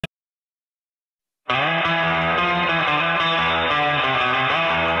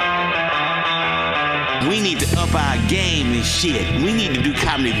We need to up our game and shit. We need to do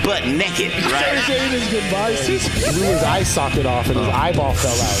comedy butt naked, right? Saying his goodbyes. He blew his eye socket off and his eyeball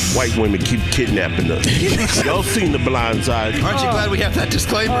fell out. White women keep kidnapping us. Y'all seen The Blind Side? Aren't you glad we have that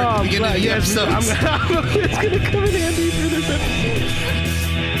disclaimer at the beginning of the episode? It's going to come in handy for this episode.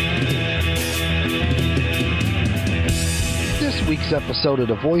 This week's episode of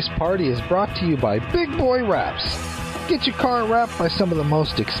The Voice Party is brought to you by Big Boy Raps. Get your car wrapped by some of the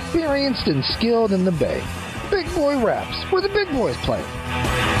most experienced and skilled in the Bay. Big Boy Raps, where the big boys play.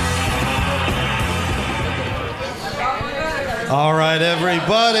 All right,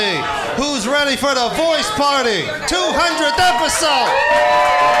 everybody. Who's ready for the Voice Party 200th episode?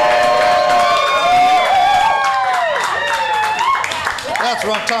 That's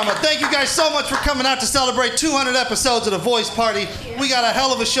what I'm talking about. Thank you guys so much for coming out to celebrate 200 episodes of The Voice Party. We got a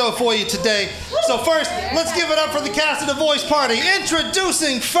hell of a show for you today. So first, let's give it up for the cast of The Voice Party.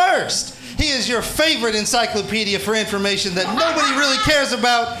 Introducing first, he is your favorite encyclopedia for information that nobody really cares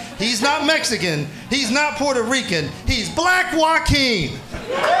about. He's not Mexican. He's not Puerto Rican. He's Black Joaquin.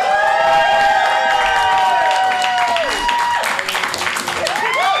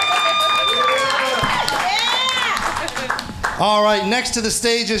 All right, next to the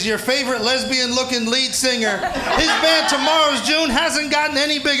stage is your favorite lesbian-looking lead singer. His band Tomorrow's June hasn't gotten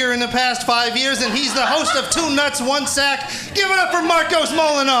any bigger in the past 5 years, and he's the host of Two Nuts, One Sack. Give it up for Marcos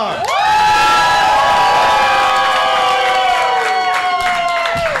Molinar.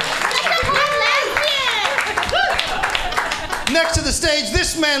 Next to the stage,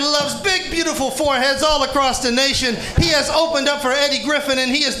 this man loves big, beautiful foreheads all across the nation. He has opened up for Eddie Griffin,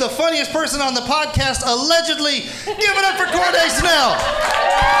 and he is the funniest person on the podcast, allegedly. Give it up for Corday Snell.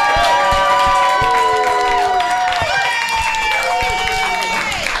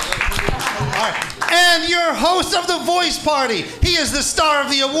 All right. And your host of The Voice Party. He is the star of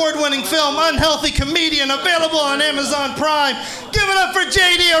the award-winning film Unhealthy Comedian, available on Amazon Prime. Give it up for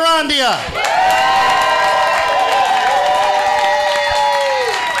J.D. Arandia.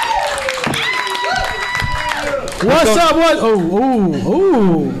 What's up?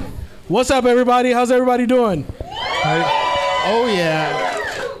 What's up, everybody? How's everybody doing? Oh, yeah.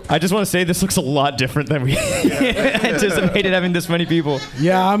 I just want to say this looks a lot different than we anticipated having this many people.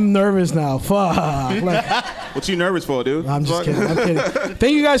 Yeah, I'm nervous now. Fuck. What you nervous for, dude? I'm just kidding. I'm kidding.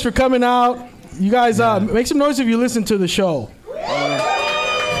 Thank you guys for coming out. You guys, make some noise if you listen to the show.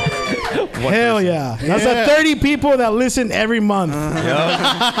 Hell yeah. That's like 30 people that listen every month.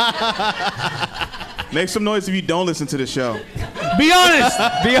 Make some noise if you don't listen to the show. Be honest.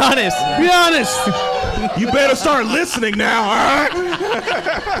 Be honest. Be honest. You better start listening now, all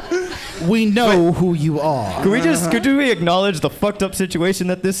right? We know who you are. Could we acknowledge the fucked up situation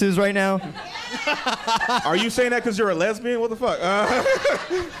that this is right now? Are you saying that because you're a lesbian? What the fuck?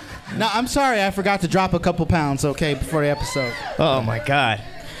 No, I'm sorry. I forgot to drop a couple pounds, okay, before the episode. Oh my God.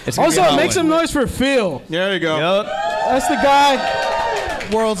 Also, make some noise for Phil. There you go. Yep. That's the guy.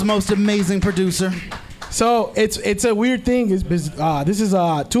 World's most amazing producer. So it's a weird thing. This is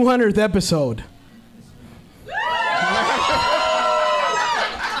 200th episode.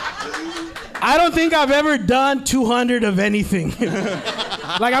 I don't think I've ever done 200 of anything.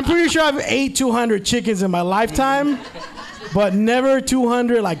 Like, I'm pretty sure I've ate 200 chickens in my lifetime, but never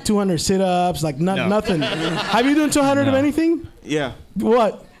 200, like 200 sit-ups, like nothing. Have you done 200 of anything? Yeah.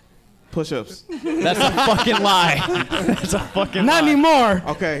 What? Push-ups. That's a fucking lie. That's a fucking Not lie. anymore.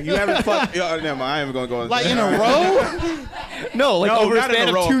 Okay, you haven't fucked. Never mind, I ain't even gonna go. Like in a row? No, like over a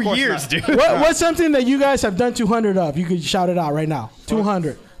span of 2 years, dude. What's something that you guys have done 200 of? You could shout it out right now.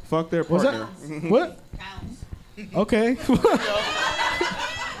 200. Fuck their partner. What? Okay.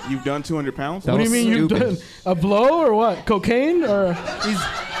 You've done 200 pounds? What do you mean you've done a blow or what? Cocaine or He's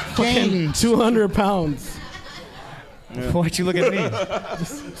fucking 200 pounds? Yeah. Why'd you look at me?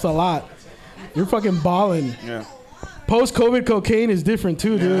 It's a lot. You're fucking balling. Yeah. Post-COVID cocaine is different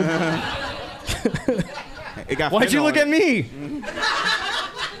too, dude. Why'd you look at me?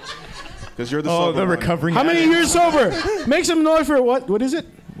 Because you're the sober the recovering. How many years sober? Make some noise for what? What is it?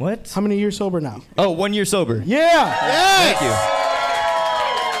 What? How many years sober now? Oh, 1 year sober. Yeah. Yes. Thank you.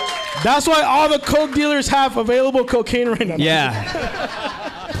 That's why all the coke dealers have available cocaine right now.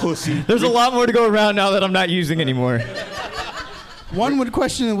 Yeah. Pussy. There's a lot more to go around now that I'm not using anymore. One would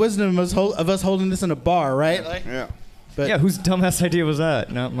question the wisdom of us holding this in a bar, right? Like, Yeah. but Yeah, whose dumbass idea was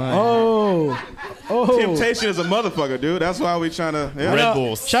that? Not mine. Oh. Temptation is a motherfucker, dude. That's why we trying to. Yeah. Red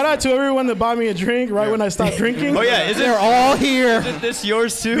Bulls. Shout out to everyone that bought me a drink right when I stopped drinking. Oh yeah, they're all here. Isn't this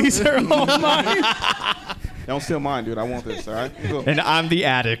yours too? These are all mine. Don't steal mine, dude. I want this, all right? Cool. And I'm the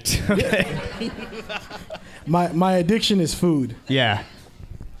addict. Okay. My addiction is food. Yeah.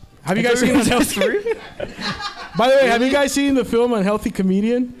 Have you guys seen Unhealthy? By the way, have you guys seen the film Unhealthy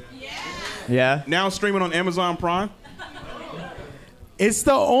Comedian? Yeah. Now streaming on Amazon Prime. It's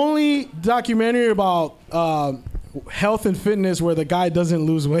the only documentary about health and fitness where the guy doesn't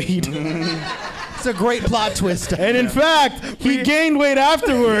lose weight. It's a great plot twist. And in fact, he gained weight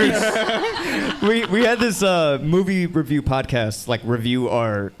afterwards. We had this movie review podcast, like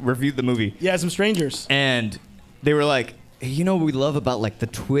reviewed the movie. Yeah, some strangers. And they were like, you know what we love about like the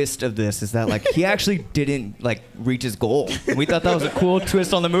twist of this is that like he actually didn't like reach his goal. And we thought that was a cool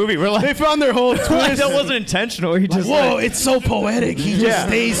twist on the movie. We're like, They found their whole twist. that wasn't intentional. He just Whoa, it's so poetic. He just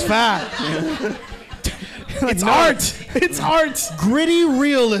stays fat. It's art. It's art. Gritty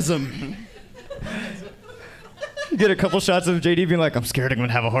realism. get a couple shots of JD being like, I'm scared I'm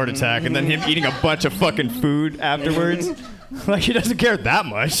gonna have a heart attack, and then him eating a bunch of fucking food afterwards. Like he doesn't care that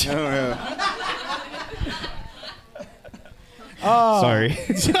much. Oh yeah. Sorry.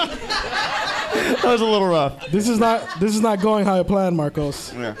 That was a little rough. This is not going how I planned,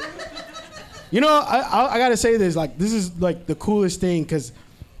 Marcos. Yeah. You know, I gotta say this. Like, this is like the coolest thing because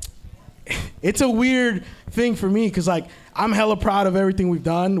it's a weird thing for me because like I'm hella proud of everything we've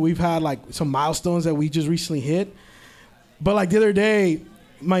done. We've had like some milestones that we just recently hit. But like the other day,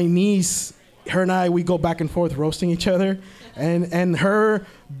 my niece, her and I, we go back and forth roasting each other. And her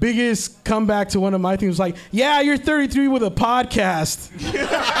biggest comeback to one of my things was like, yeah, you're 33 with a podcast.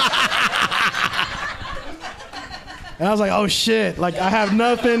 And I was like, oh shit, like I have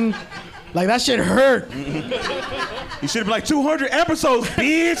nothing, like that shit hurt. You should have been like 200 episodes,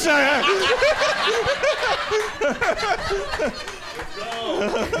 bitch.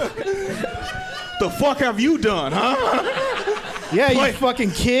 The fuck have you done, huh? Yeah, Like, you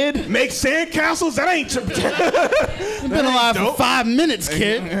fucking kid. Make sandcastles? That ain't. You've been alive for 5 minutes,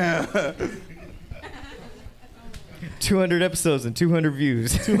 kid. 200 episodes and 200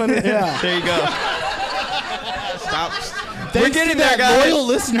 views. 200, yeah. There you go. Stop. We're getting there, guys. Loyal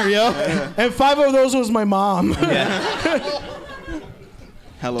listener, yo. And 5 of those was my mom. Yeah.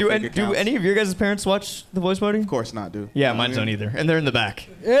 Hello, Do fake accounts. any of your guys' parents watch The Voice Party? Of course not, dude. Yeah, mine don't either. And they're in the back.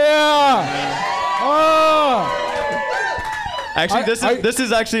 Yeah. Oh. Actually, this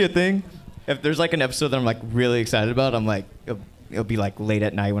is actually a thing. If there's like an episode that I'm like really excited about, I'm like, it'll be like late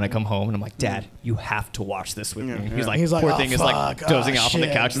at night when I come home, and I'm like, Dad, you have to watch this with me. Yeah. He's like, poor "Oh, thing is like fuck. dozing Oh, off on the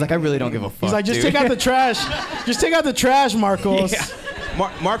shit." couch. He's like, I really don't give a fuck. He's like, just dude. take out the trash. Just take out the trash, Marcos. Yeah.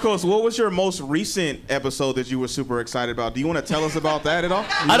 Marcos, what was your most recent episode that you were super excited about? Do you want to tell us about that at all?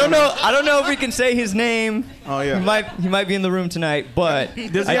 I don't know if we can say his name. Oh, yeah. He might be in the room tonight, but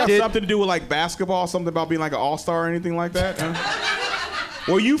Does he have something to do with like basketball? Something about being like an all-star or anything like that?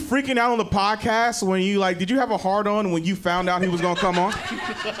 Huh? Were you freaking out on the podcast when you like? Did you have a hard on when you found out he was gonna come on?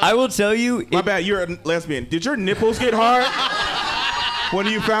 I will tell you. My bad, you're a lesbian. Did your nipples get hard when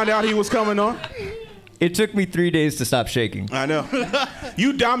you found out he was coming on? It took me 3 days to stop shaking. I know.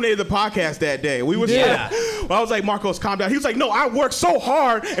 You dominated the podcast that day. We was Yeah. well, I was like, Marcos, calm down. He was like, no, I worked so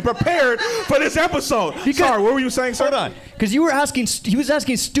hard and prepared for this episode. Sorry, what were you saying, sir? Hold on, because he was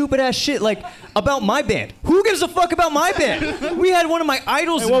asking stupid ass shit like about my band. Who gives a fuck about my band? We had one of my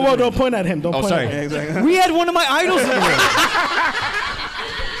idols. Hey, in whoa, the whoa, room. don't point at him. Don't Oh, point sorry. at him. Exactly. We had one of my idols in the room.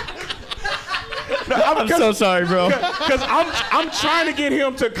 I'm so sorry, bro. Because I'm trying to get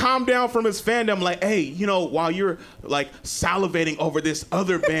him to calm down from his fandom. Like, hey, you know, while you're like salivating over this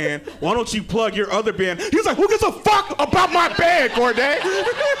other band, why don't you plug your other band? He's like, who gives a fuck about my band, Corday?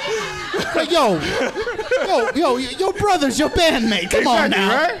 Like, your brother's your bandmate. Come on Exactly,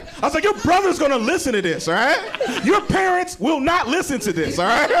 now. right? I was like, your brother's gonna listen to this, all right? Your parents will not listen to this, all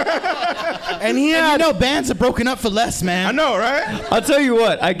right? And he You had know bands are broken up for less, man. I know, right? I'll tell you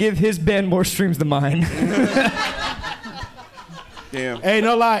what. I give his band more streams than mine. Yeah. Hey,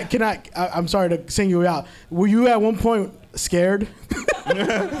 no lie. I'm sorry to sing you out. Were you at one point scared?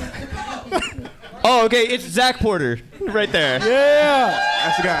 Oh, okay. It's Zach Porter right there. Yeah.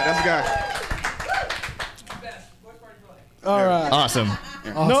 That's the guy. That's the guy. All right. Awesome.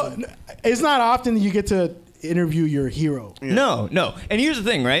 No, it's not often that you get to interview your hero. Yeah. No. And here's the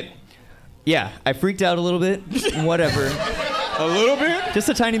thing, right? Yeah, I freaked out a little bit. Whatever. A little bit? Just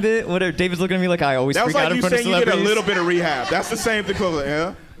a tiny bit. Whatever. David's looking at me like I always That was freak out like in you front of saying you did a celebrities. little bit of rehab. That's the same thing.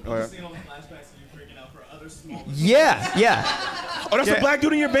 Yeah? Oh, yeah. Yeah. Oh, that's the black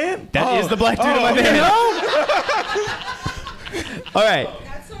dude in your band? That is the black dude in my okay. band. All right.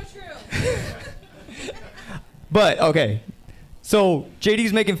 That's so true. But, okay. So,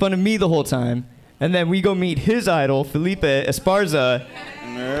 JD's making fun of me the whole time. And then we go meet his idol, Felipe Esparza,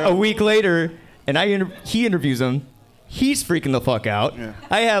 a week later. And he interviews him. He's freaking the fuck out. Yeah.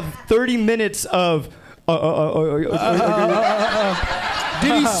 I have 30 minutes of...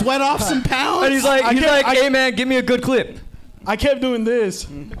 Did he sweat off some pounds? And he's like, hey man, give me a good clip. I kept doing this.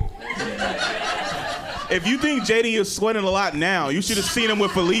 If you think JD is sweating a lot now, you should have seen him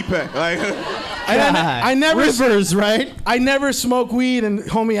with Felipe. Like, I never Rivers, right? I never smoked weed, and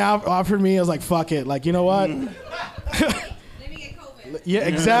homie offered me. I was like, fuck it. Like, you know what? Yeah,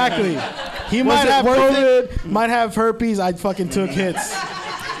 exactly. He might have COVID, might have herpes. I fucking took hits.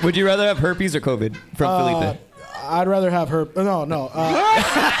 Would you rather have herpes or COVID from Felipe? I'd rather have herpes. No.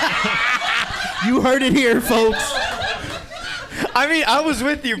 You heard it here, folks. I mean, I was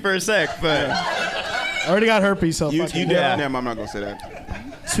with you for a sec, but I already got herpes, so you fuck it. definitely. I'm not gonna say that.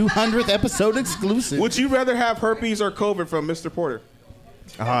 200th episode exclusive. Would you rather have herpes or COVID from Mr. Porter?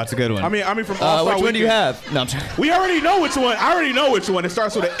 Oh, that's a good one. I mean, from All Star which one do you Weekend. have? No, I'm sorry. We already know which one. I already know which one. It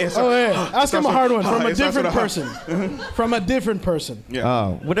starts with an S. Oh yeah, ask him a hard one from a It starts different with a person. From a different person. Yeah.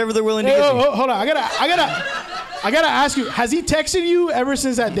 Oh, whatever they're willing to Hey, give you. hold on. I gotta ask you. Has he texted you ever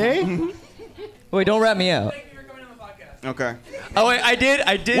since that day? Wait, don't rat me out. Okay. Oh wait, I did.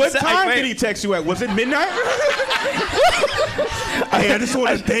 What time did he text you at? Was it midnight? Hey, I just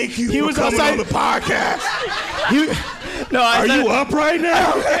want to thank you for coming on the podcast. Are you up right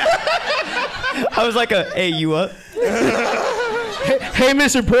now? I was like, hey, you up? Hey,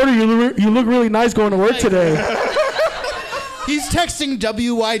 Mr. Porter, you look really nice going to work today. He's texting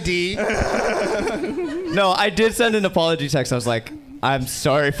WID. No, I did send an apology text. I was like, I'm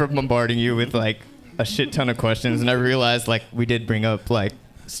sorry for bombarding you with like a shit ton of questions, and I realized like we did bring up like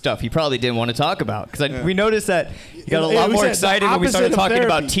stuff he probably didn't want to talk about because we noticed that he got a lot more excited when we started talking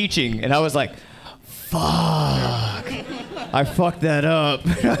about teaching, and I was like, fuck. I fucked that up.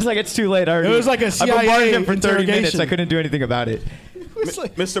 I was like, it's too late. It was like a CIA I bombarded him for 30 minutes. interrogation. I couldn't do anything about it.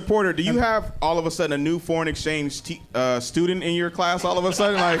 Mr. Porter, do you have all of a sudden a new foreign exchange student in your class all of a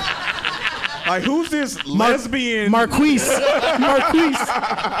sudden? Like who's this lesbian? Marquise. You're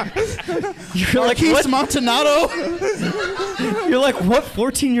like, Marquise what? Montanado. You're like, what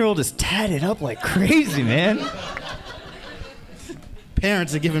 14-year-old is tatted up like crazy, man?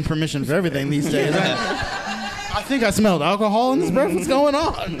 Parents are giving permission for everything these days. I think I smelled alcohol in this breath. What's going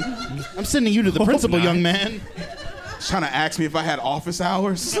on? I'm sending you to the principal, young man. He's trying to ask me if I had office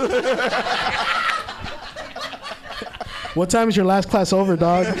hours. What time is your last class over,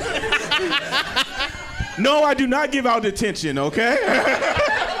 dog? No, I do not give out detention, okay?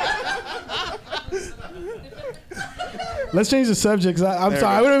 Let's change the subject. 'Cause I'm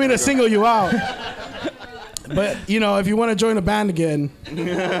sorry. I wouldn't mean to single you out. But, you know, if you want to join a band again.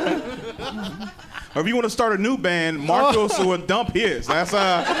 Or if you want to start a new band, Marcos will dump his. That's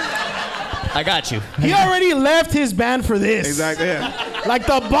I got you. He already left his band for this. exactly. Yeah. Like,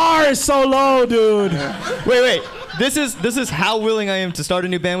 the bar is so low, dude. Wait. This is how willing I am to start a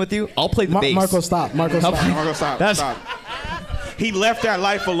new band with you. I'll play the bass. Marco, stop. Marco, stop. Marcos, stop. He left that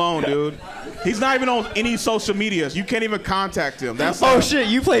life alone, dude. He's not even on any social medias. You can't even contact him. That's Oh shit,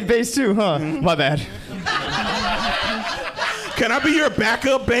 you played bass too, huh? My bad. Can I be your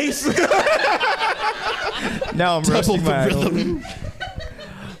backup bass? Now I'm rusting my rhythm.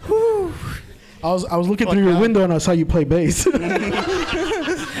 I was looking through your window and I saw you play bass.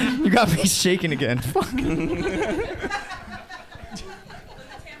 You got me shaking again. Fuck.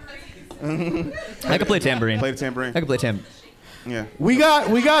 I can play tambourine. Play the tambourine. I can play tambourine. Yeah. we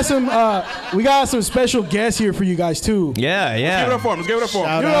got some special guests here for you guys too. Yeah. Give it up for him. Let's give it up for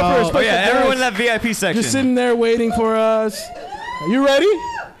him. Give it up for a Oh special yeah, guest. everyone in that VIP section. Just sitting there waiting for us. Are you ready?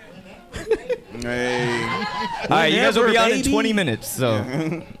 Hey. All right, you guys will be on in Baby. 20 minutes. So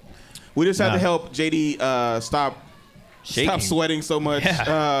We just had to help JD stop sweating so much.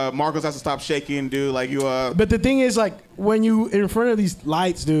 Yeah. Marcos has to stop shaking, dude. Like you. But the thing is, like, when you in front of these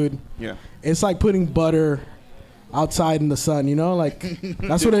lights, dude, Yeah. it's like putting butter outside in the sun. You know, like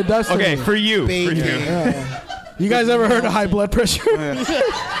that's what it does. To okay, me. for you. You guys ever heard of high blood pressure?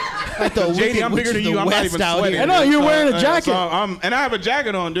 JD, I'm bigger than you. I'm not even sweating. I know, you're wearing a jacket. And I have a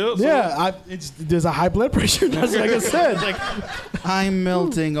jacket on, dude. So. Yeah, there's a high blood pressure. That's like I said. I'm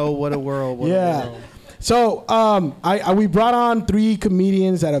melting. Oh, what a world. What a Yeah. world. So we brought on 3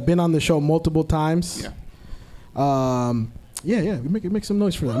 comedians that have been on the show multiple times. Yeah. Make some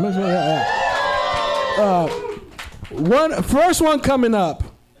noise for them. First one coming up.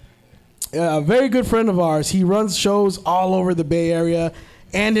 A very good friend of ours. He runs shows all over the Bay Area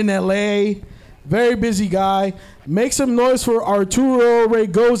and in LA. Very busy guy. Make some noise for Arturo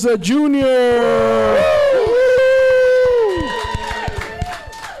Regoza Jr.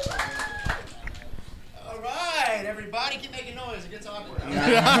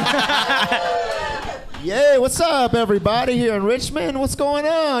 Yeah, what's up, everybody here in Richmond? What's going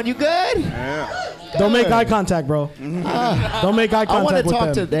on? You good? Yeah. Don't make eye contact, bro. Don't make eye I want contact to with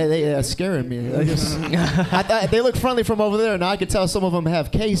talk them. to they're scaring me. They look friendly from over there. Now I can tell some of them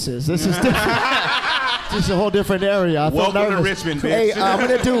have cases. This is different. This is a whole different area. I feel Welcome to nervous. Richmond, bitch. Hey,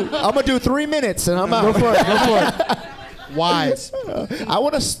 I'm gonna do 3 minutes and I'm out. Go for it. Go for it. Wise.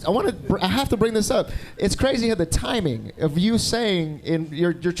 I have to bring this up. It's crazy how the timing of you saying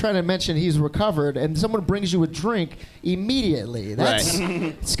you're trying to mention he's recovered and someone brings you a drink immediately. That's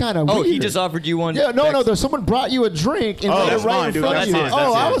it's kind of weird. Oh, he just offered you one. Yeah, no. Someone brought you a drink and laid it that's right fine, in dude. front of you. That's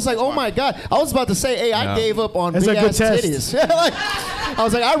Oh, it. I was like, oh my god. I was about to say, hey, I gave up on That's big a good ass test. titties. Like, I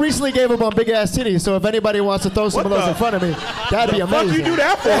was like, I recently gave up on big ass titties. So if anybody wants to throw some of those in front of me, that'd be Fuck amazing. you do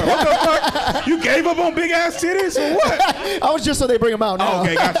that for? What the fuck? You gave up on big ass titties or what? I was just so they bring them out now. Oh,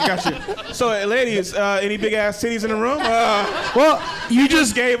 okay, got you. So, ladies, any big ass titties in the room? Well, you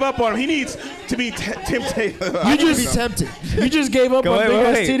Just gave up on him. He needs to be tempted. You just be tempted. You just gave up on wait, big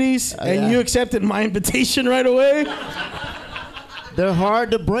ass wait. titties, and yeah. you accepted my invitation right away. They're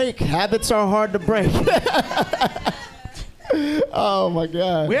hard to break. Habits are hard to break. Oh my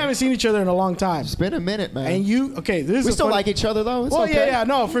god. We haven't seen each other in a long time. It's been a minute, man. And you, okay, this is we a still funny- like each other though. It's Well, okay. yeah,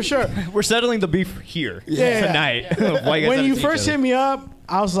 no, for sure. We're settling the beef here Yeah. tonight. Why you guys When haven't you seen first each hit other. me up,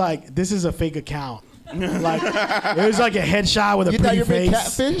 I was like, this is a fake account. Like, it was like a headshot with a You thought pretty you were being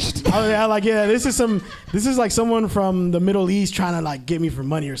face. catfished? I was like, yeah, this is like someone from the Middle East trying to like get me for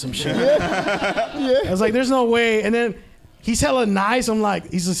money or some shit. I was like, there's no way. And then he's hella nice. I'm like,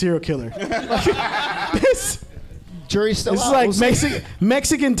 he's a serial killer. This Jury's still is out. like We'll see.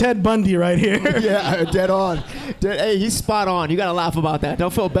 Mexican Ted Bundy right here. Yeah, dead on. Hey, he's spot on. You gotta laugh about that.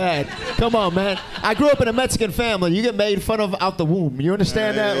 Don't feel bad. Come on, man. I grew up in a Mexican family. You get made fun of out the womb. You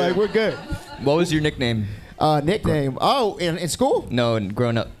understand that? Like, we're good. What was your nickname? Nickname. Oh, in school? No,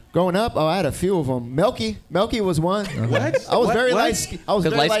 growing up. Growing up, I had a few of them. Milky was one. What? I was What? very What? light. I was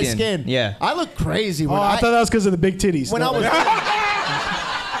 'Cause very light light skin. skinned. Yeah. I looked crazy Oh, when I thought that was because of the big titties. when No. I was.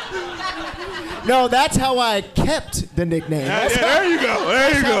 No, that's how I kept the nickname. That's, There you go.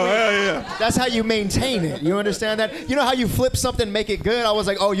 There you go. we- Yeah. that's how you maintain it. You understand that? You know how you flip something, make it good? I was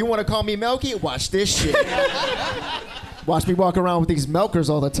like, oh, you want to call me Milky? Watch this shit. Watch me walk around with these milkers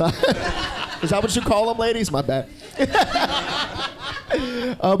all the time. Is that what you call them, ladies? My bad.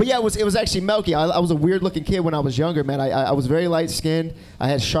 But yeah, it was actually Milky. I was a weird looking kid when I was younger, man. I was very light skinned. I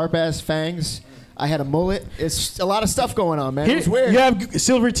had sharp ass fangs. I had a mullet. It's a lot of stuff going on, man. It was weird. You have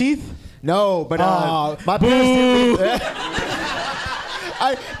silver teeth? No, but Oh, my parents didn't.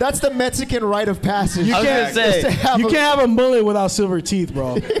 That's the Mexican rite of passage. You I was can't gonna say, Is to have You a- can't have a mullet without silver teeth,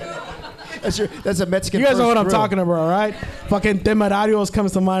 bro. That's a Mexican. You guys know first what I'm grill. talking about, all right? Fucking temerarios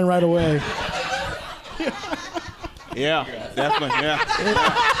comes to mind right away. Yeah. Definitely. Yeah.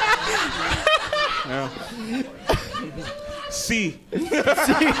 C.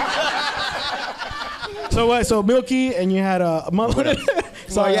 So what? So Milky, and you had a mullet.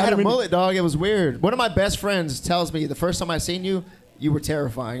 So I had a didn't mean- mullet, dog. It was weird. One of my best friends tells me the first time I seen you, you were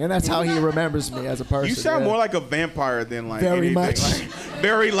terrifying, and that's how he remembers me as a person. You sound yeah. more like a vampire than like Very anything. much. Like,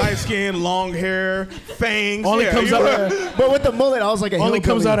 very light skin, long hair, fangs. Only yeah, comes you out. were- But with the mullet, I was like a Only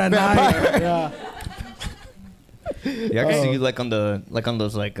comes hillbilly out at vampire. night. Yeah. Yeah, I can see you like on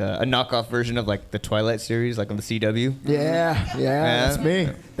those like a knockoff version of like the Twilight series, like on the CW. Yeah, that's me.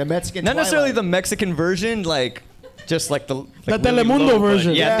 The Mexican. Not Twilight. necessarily the Mexican version, like just like the The like really Telemundo low, but-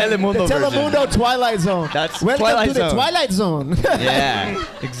 version. Yeah, Telemundo the version. Telemundo Twilight Zone. That's Welcome Twilight to the Zone. Twilight Zone. Yeah,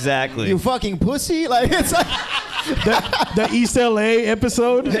 exactly. You fucking pussy! Like it's like The East LA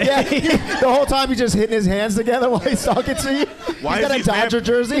episode. yeah. The whole time he's just hitting his hands together while he's talking to you. Why He's got a is he Dodger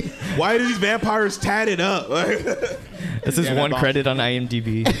jersey. Why are these vampires tatted up? This is Yeah, one that's credit on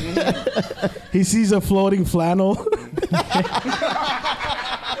IMDb. He sees a floating flannel.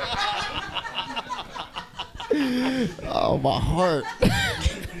 Oh my heart.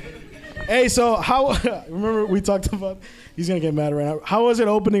 Hey, so how? Remember we talked about? He's gonna get mad right now. How was it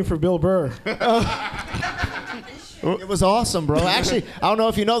opening for Bill Burr? It was awesome, bro. Actually, I don't know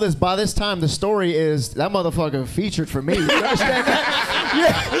if you know this. By this time, the story is that motherfucker featured for me. You understand that?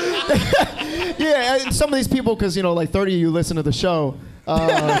 Yeah. Yeah. And some of these people, because you know, like 30 of you listen to the show.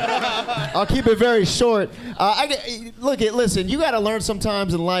 I'll keep it very short. Listen. You got to learn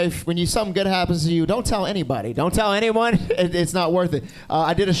sometimes in life when something good happens to you. Don't tell anybody. Don't tell anyone. It's not worth it.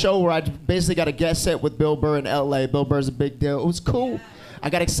 I did a show where I basically got a guest set with Bill Burr in L.A. Bill Burr's a big deal. It was cool. I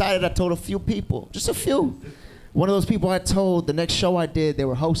got excited. I told a few people, just a few. One of those people I told the next show I did, they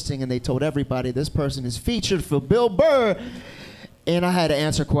were hosting, and they told everybody this person is featured for Bill Burr. And I had to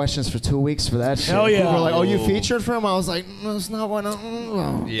answer questions for 2 weeks for that shit. Hell yeah. People were like, "Oh, you featured for him?" I was like, "No, it's not what I."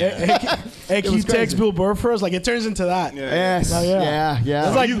 Hey, can you text Bill Burr for us? Like, it turns into that. Yes. Oh, yeah.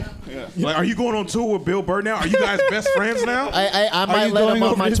 It's like, Like, are you going on tour with Bill Burr now? Are you guys best friends now? I might let him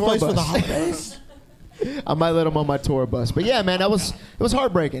on my tour bus for the holidays? I might let him on my tour bus. But yeah, man, it was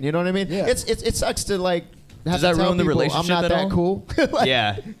heartbreaking. You know what I mean? Yeah. It sucks to like. Does that ruin the relationship I'm not at that all? cool. Like,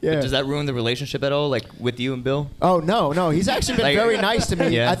 Yeah. Yeah. But does that ruin the relationship at all, like with you and Bill? Oh no, he's actually been Like- very nice to me.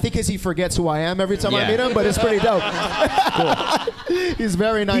 Yeah. I think because he forgets who I am every time I Yeah. meet him, but it's pretty dope. He's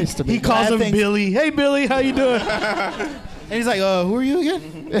very nice to me. he calls him Billy. Hey, Billy, how you doing? And he's like, who are you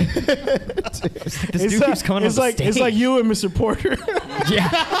again? This dude keeps coming on the it's like you and Mr. Porter.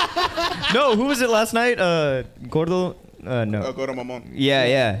 No, who was it last night? Gordo? No. Go to my mom.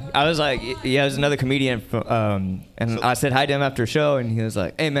 Yeah. I was like, it was another comedian, and I said hi to him after a show, and he was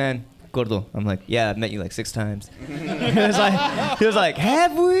like, "Hey man, Gordo." I'm like, "Yeah, I've met you like 6 times." he was like,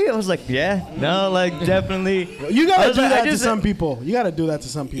 "Have we?" I was like, "Yeah, no, like definitely." You gotta was do like, that I to just- some people. You gotta do that to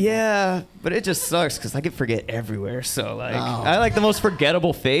some people. Yeah, but it just sucks because I get forget everywhere. So like, I like the most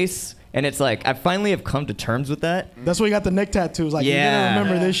forgettable face, and it's like I finally have come to terms with that. That's why you got the neck tattoos. Like, Yeah. you're gonna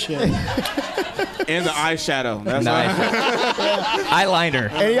remember this shit. And the eyeshadow. That's Nice.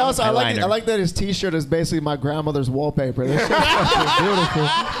 Eyeliner. And he also, I Eyeliner. like that his T-shirt is basically my grandmother's wallpaper. This shit's fucking beautiful.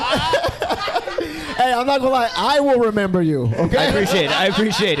 Hey, I'm not gonna lie, I will remember you. Okay. I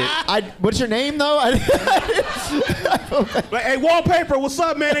appreciate it. What's your name though? Like, hey, Wallpaper, what's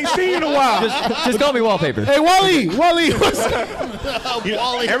up, man? Ain't seen you in a while. Just call me Wallpaper. Hey, Wally, what's up?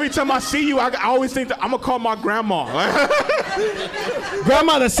 Every time I see you, I always think that I'm gonna call my grandma.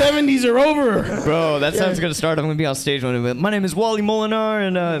 Grandma, the 70s are over. Bro, that sounds gonna start. I'm gonna be on stage one day. My name is Wally Molinar,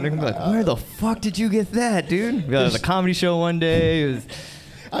 and they're gonna be like, "Where the fuck did you get that, dude?" It was a comedy show one day. It was,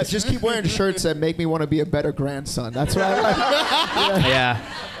 I just keep wearing shirts that make me want to be a better grandson. That's what I like. yeah.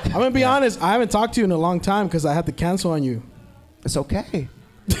 I'm gonna be honest. I haven't talked to you in a long time because I had to cancel on you. It's okay.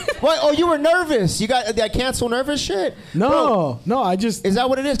 What? Oh, you were nervous. You got that cancel nervous shit? No, I just. Is that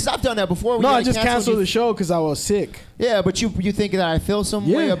what it is? 'Cause I've done that before. No, I just canceled the show because I was sick. Yeah, but you think that I feel some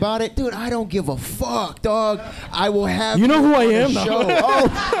way about it? Dude, I don't give a fuck, dog. I will have You know who I on the am, though. show.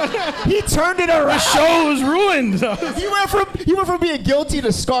 Oh, he turned it around. The show was ruined. You went from being guilty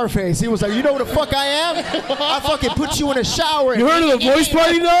to Scarface. He was like, you know what the fuck I am? I fucking put you in a shower. You heard of the voice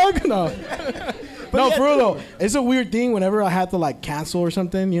party, dog? No. No, yeah, for real though. It's a weird thing whenever I have to like cancel or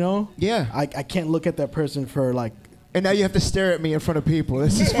something, you know? Yeah. I can't look at that person for like. And now you have to stare at me in front of people.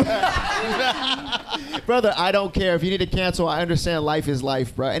 This is Brother, I don't care. If you need to cancel, I understand life is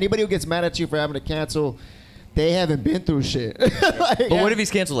life, bro. Anybody who gets mad at you for having to cancel, they haven't been through shit. But what if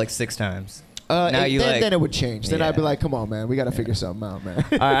he's canceled like 6 times? Now you then it would change. Then Yeah. I'd be like, come on, man. We got to figure something out, man.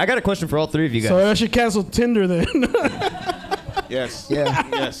 All right, I got a question for all 3 of you guys. So I should cancel Tinder then. Yes. Yeah.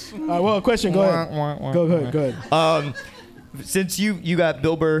 Yes. All right, well, a question. Go ahead. Go ahead. Since you got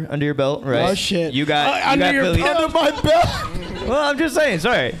Bill Burr under your belt, right? Oh, shit. You got Under you got your Billy. belt? Under my belt. Well, I'm just saying.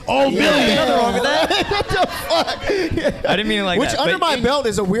 Sorry. Oh, Billy. Nothing wrong with that. What the fuck? I didn't mean it like Which that. under but my belt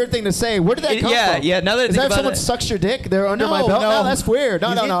is a weird thing to say. Where did that come from? Yeah. Now that I Is think that if about someone it, sucks your dick? They're under my belt? No, that's weird. No.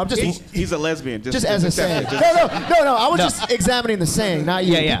 I'm just He's a lesbian. just as a saying. Just- No. I was just examining the saying, not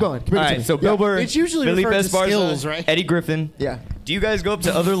you. yeah. Keep going. All right. So Bill Burr, It's usually Felipe referred to Esparza, skills, right? Eddie Griffin. Yeah. Do you guys go up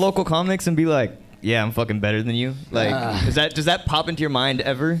to other local comics and be like, "Yeah, I'm fucking better than you"? Like, does that pop into your mind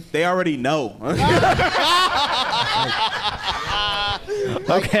ever? They already know.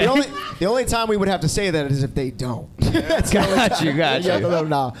 Okay. The only time we would have to say that is if they don't. That's Got you. Yeah,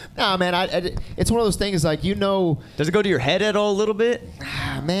 no, man. It's one of those things like Does it go to your head at all a little bit?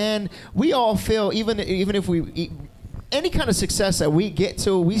 man. We all feel even if we any kind of success that we get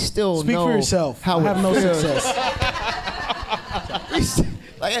to, we still Speak know for yourself. how I have it no feels. success.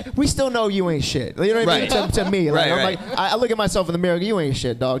 We still know you ain't shit. You know what I mean? Right. To me, like, Right, I'm right. like, I look at myself in the mirror. You ain't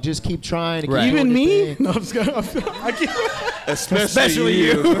shit, dog. Just keep trying. To keep Right. doing Even your me? thing. No, I'm just gonna. I can't. Especially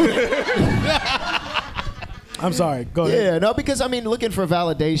you. I'm sorry. Go ahead. Yeah, no, because I mean, looking for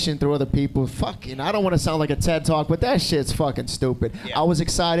validation through other people, fucking, I don't want to sound like a TED Talk, but that shit's fucking stupid. Yeah. I was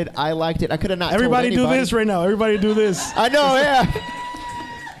excited. I liked it. I could have not Everybody told do anybody. this right now. Everybody do this. I know, yeah.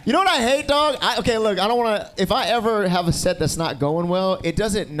 You know what I hate, dog? Okay, look, I don't want to. If I ever have a set that's not going well, it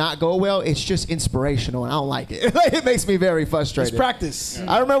doesn't not go well. It's just inspirational, and I don't like it. It makes me very frustrated. It's practice.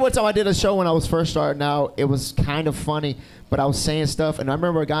 I remember one time I did a show when I was first starting out. It was kind of funny, but I was saying stuff, and I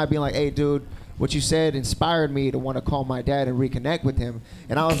remember a guy being like, "Hey, dude, what you said inspired me to want to call my dad and reconnect with him."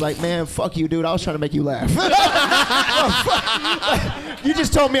 And I was like, "Man, fuck you, dude. I was trying to make you laugh." You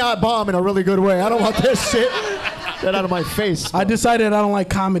just told me I bomb in a really good way. I don't want this shit. Get out of my face. I decided I don't like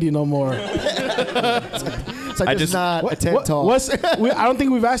comedy no more. So like I this is just- not a TED talk. I don't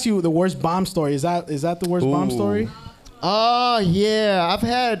think we've asked you the worst bomb story. Is that the worst bomb story? Yeah, I've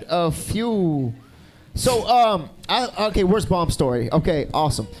had a few. So, okay, worst bomb story. Okay,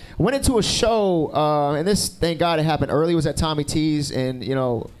 awesome. Went into a show, and this, thank God it happened early. It was at Tommy T's, and you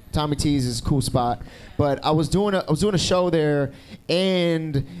know, Tommy T's is a cool spot. But I was doing a show there,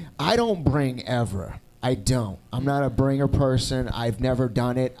 and I don't bring ever. I don't. I'm not a bringer person. I've never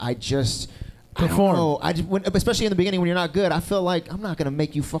done it. I just perform. Especially in the beginning when you're not good, I feel like I'm not gonna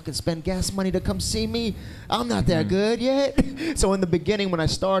make you fucking spend gas money to come see me. I'm not that good yet. So in the beginning when I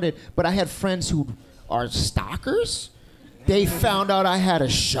started, but I had friends who are stalkers. They found out I had a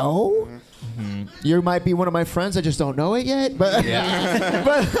show. You might be one of my friends. I just don't know it yet. But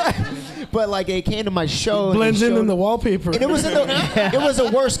but like they came to my show. Blends in the wallpaper. And it was it was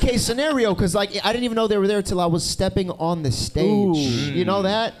a worst case scenario because like I didn't even know they were there till I was stepping on the stage. Ooh. You know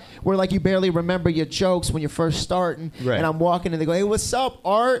that? Where like you barely remember your jokes when you're first starting. Right. And I'm walking and they go, "Hey, what's up,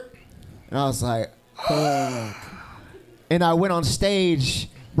 Art?" And I was like, "Fuck." And I went on stage.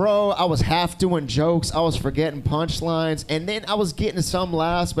 Bro, I was half doing jokes. I was forgetting punchlines. And then I was getting some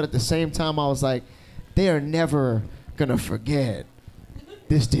laughs, but at the same time, I was like, they are never going to forget.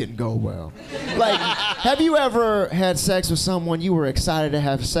 This didn't go well. Like, have you ever had sex with someone you were excited to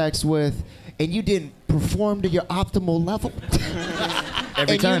have sex with, and you didn't perform to your optimal level?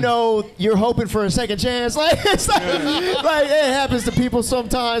 Every and time. you know you're hoping for a second chance. Like, it's like it happens to people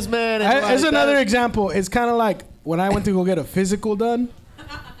sometimes, man. And As like, another example, it's kind of like when I went to go get a physical done.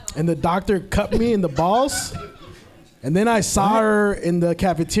 And the doctor cut me in the balls. And then I saw her in the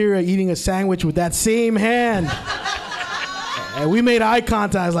cafeteria eating a sandwich with that same hand. And we made eye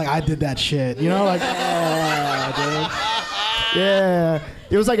contact. I was like, I did that shit. You know, like, dude. Yeah.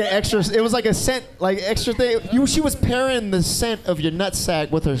 It was like an extra. It was like a scent, like extra thing. She was pairing the scent of your nutsack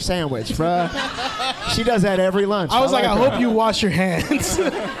with her sandwich, bruh. She does that every lunch. I was like, I her. hope you wash your hands.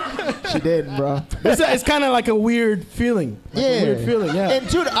 She didn't, bro. It's kind of like a weird feeling. Like a weird feeling, yeah. And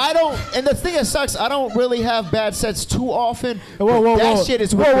dude, I don't. And the thing that sucks, I don't really have bad sets too often. Whoa. That shit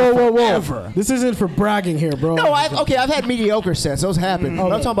is forever. This isn't for bragging here, bro. No, I've had mediocre sets. Those happen.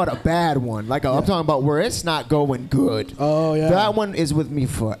 But I'm talking about a bad one. Like I'm talking about where it's not going good. Oh yeah. That one is with me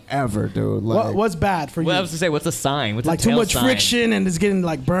forever, dude. Like, What's bad for you? Well, I was to say, what's a sign? What's like a too tail much sign? friction and it's getting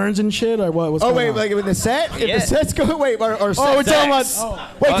like burns and shit, or what? What's going on? like in the set? If Yeah. the set's going, wait, or Oh, sex. we're talking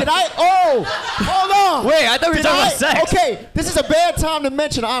about. Wait, did I? Oh, hold on. Wait, I thought we were Did talking about sex. Okay, this is a bad time to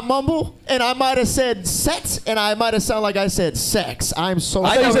mention I mumble, and I might have said sex, and I might have sounded like I said sex. I'm so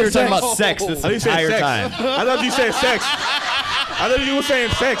I sorry. thought we were talking sex. about sex this I thought you said entire sex. time. I thought you said sex. I thought you were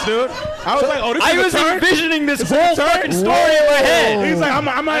saying sex, dude. I was like, oh, this I is was a turn? envisioning this This whole is a turn? fucking story in my head. He's like, I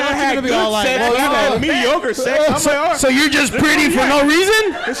might have had gonna be good all like, sex, well, but you I've know. had mediocre sex. I'm like, all right. So you're just This pretty where for we no at.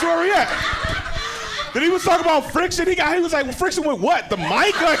 reason? That's where we at. Then he was talking about friction. He was like, well, friction with what? The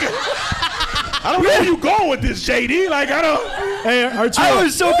mic? Like, I don't know where you going with this, JD. Like, I don't. Hey, Arturo. I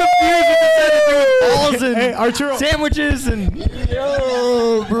was so confused what this had to do with balls and Hey, Arturo. sandwiches and.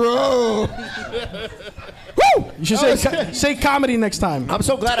 Yo, bro. Woo! You should say comedy next time. I'm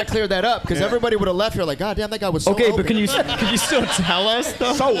so glad I cleared that up because everybody would have left here like, God damn, that guy was so Okay, open. but can you still tell us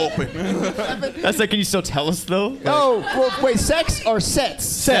though? So open. That's like, can you still tell us though? Oh, well, wait, sex or sets?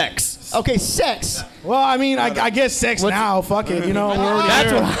 Sex. Okay, sex. Well, I mean, I guess sex now. Fuck it. You know, we're already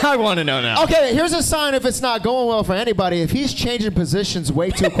That's there. what I want to know now. Okay, here's a sign if it's not going well for anybody. If he's changing positions way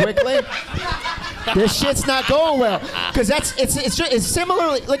too quickly, this shit's not going well. Because it's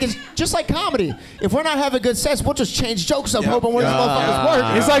similarly, like it's just like comedy. If we're not having good sets, we'll just change jokes up, hoping one of these motherfuckers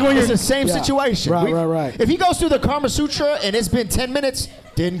work. It's like when It's you're- the same yeah. situation. Right. If he goes through the Kama Sutra and it's been 10 minutes,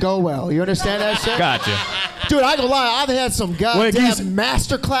 didn't go well. You understand that shit? Gotcha. Dude, I ain't gonna lie, I've had some goddamn say-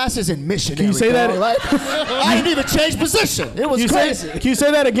 master classes in missionary. Can you say that- dog. Like, I didn't even change position. It was crazy. Can you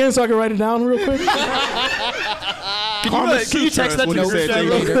say that again so I can write it down real quick? Can you text that to That's what he us said,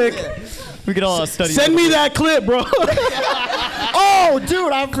 real quick? We could all study. Send me that clip, bro. Oh,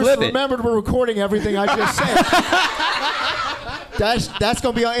 dude, I've just Clip it. remembered we're recording everything I just said. That's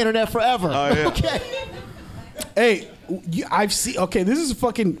gonna be on internet forever. Oh, yeah. Okay. Hey, I've seen. Okay, this is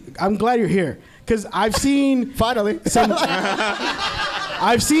fucking. I'm glad you're here because I've seen. Finally.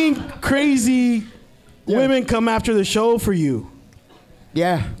 I've seen crazy women come after the show for you.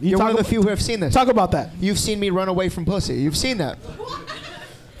 Yeah, you're talk one of the about- few who have seen this. Talk about that. You've seen me run away from pussy. You've seen that.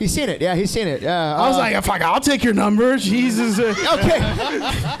 He's seen it. Yeah, he's seen it. Yeah. I was like, fuck, I'll take your number. Jesus.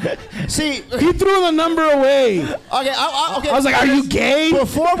 Okay. See, he threw the number away. Okay. Okay. I was like, are you gay?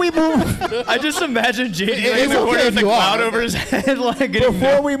 Before we move, I just imagine JD It's in the corner okay with if the you are. cloud over his head. Like,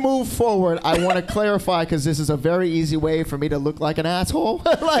 before we move forward, I want to clarify because this is a very easy way for me to look like an asshole.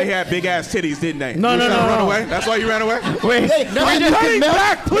 They had big ass titties, didn't they? No. Run away? That's why you ran away? Wait, Hurry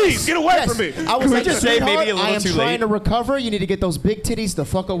back, please. Get away from me. I was like, just say sweetheart, maybe a little I am too trying late? to recover. You need to get those big titties the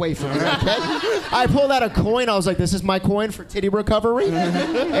fuck away from me, okay? I pulled out a coin. I was like, this is my coin for titty recovery,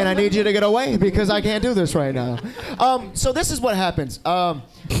 and I need you to get away because I can't do this right now. So this is what happens.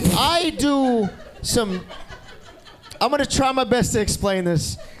 I do some. I'm gonna try my best to explain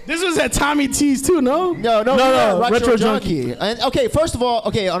this. This was at Tommy T's too, no? No. Retro Junkie. And okay, first of all,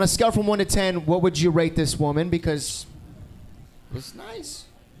 okay, on a scale from 1 to 10, what would you rate this woman? Because it's nice.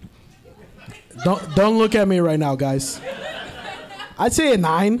 Don't look at me right now, guys. I'd say a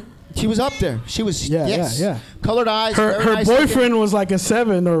 9. She was up there. She was Yeah. Colored eyes. Her very nice boyfriend looking. was like a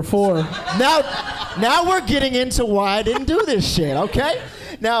 7 or 4. Now we're getting into why I didn't do this shit. Okay.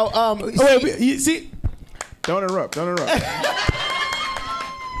 Now, Wait, you see. Don't interrupt. No,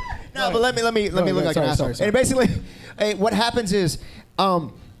 but let me look like an asshole. Sorry. And basically, what happens is,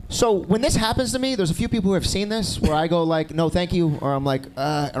 so when this happens to me, there's a few people who have seen this where I go like, no, thank you, or I'm like,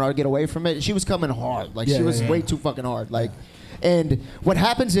 and I'll get away from it. She was coming hard, like she was way too fucking hard, like. And what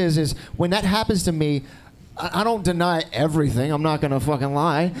happens is when that happens to me, I don't deny everything. I'm not gonna fucking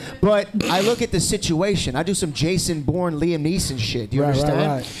lie, but I look at the situation. I do some Jason Bourne, Liam Neeson shit. Do you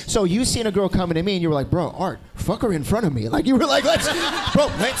understand? Right. So you seen a girl coming to me and you were like, bro, Art, fuck her in front of me. Like you were like,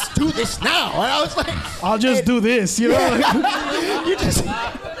 let's do this now. And I was like, I'll just do this, you know. you just.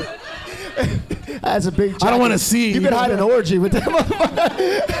 As a big. I don't want to see. You could hide an orgy with that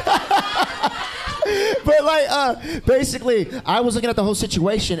motherfucker. But like, basically, I was looking at the whole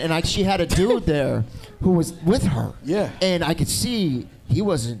situation, and she had a dude there who was with her. Yeah. And I could see he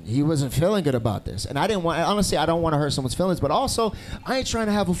wasn't feeling good about this, and I don't want to hurt someone's feelings, but also I ain't trying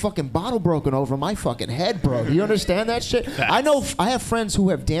to have a fucking bottle broken over my fucking head, bro. Do you understand that shit? I know I have friends who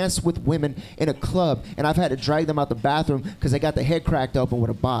have danced with women in a club, and I've had to drag them out the bathroom because they got the head cracked open with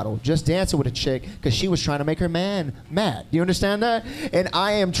a bottle, just dancing with a chick because she was trying to make her man mad. Do you understand that? And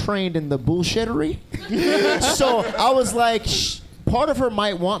I am trained in the bullshittery, so I was like. Part of her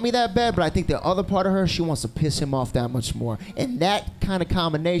might want me that bad, but I think the other part of her, she wants to piss him off that much more. And that kind of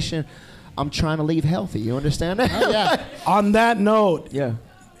combination, I'm trying to leave healthy. You understand that? Yeah. On that note, yeah,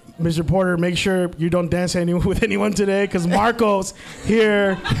 Mr. Porter, make sure you don't dance with anyone today, because Marcos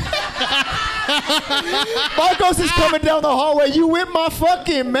here. Marcos is coming down the hallway. You with my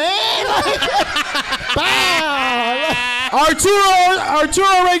fucking man? Bow. Arturo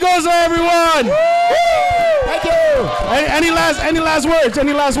Raygoza, everyone. Woo! Thank you. Any last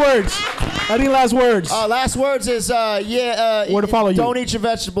words? Last words is where to follow you. Don't eat your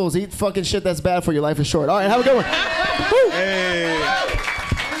vegetables. Eat fucking shit that's bad for you. Life is short. All right, have a good one. Hey.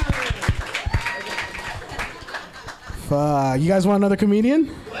 You guys want another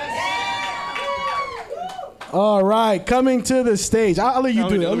comedian? All right, coming to the stage. I'll let you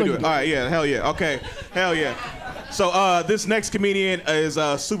do it. All right, yeah, hell yeah. Okay, hell yeah. So this next comedian is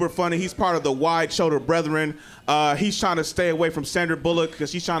super funny. He's part of the Wide Shoulder Brethren. He's trying to stay away from Sandra Bullock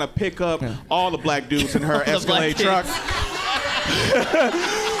because she's trying to pick up all the black dudes in her Escalade truck.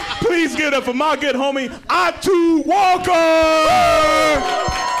 Please give it up for my good homie, Atu Walker!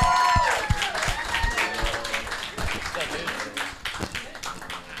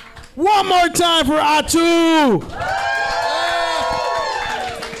 One more time for Atu!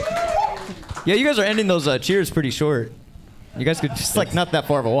 Yeah, you guys are ending those cheers pretty short. You guys could just not that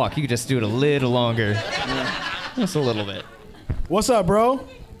far of a walk. You could just do it a little longer. Just a little bit. What's up, bro?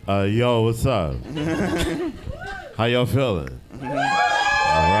 Yo, what's up? How y'all feeling? All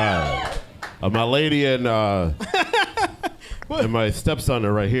right. My lady and my stepson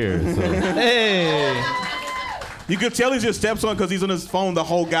are right here. So. Hey. You could tell he's your stepson because he's on his phone the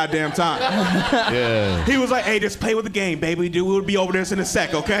whole goddamn time. Yeah. He was like, "Hey, just play with the game, baby. We'll be over there in a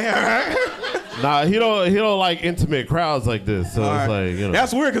sec, okay?" All right. Nah, he don't like intimate crowds like this. So it's like, you know.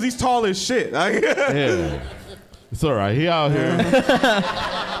 That's weird because he's tall as shit. Yeah. It's all right. He out here.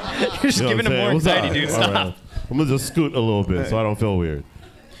 You're just giving him more anxiety, dude. Stop. Right. I'm gonna just scoot a little bit so I don't feel weird.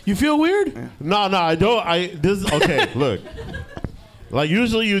 You feel weird? No, I don't. Okay, look. Like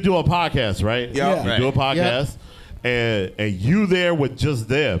usually you do a podcast, right? Yeah. You do a podcast. And you there with just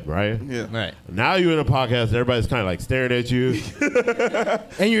them, right? Yeah. Right. Now you're in a podcast, everybody's kind of like staring at you.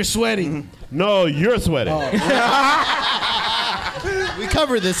 And you're sweating. No, you're sweating. Oh. We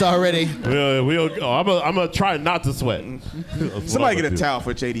covered this already. I'm gonna try not to sweat. Somebody get a towel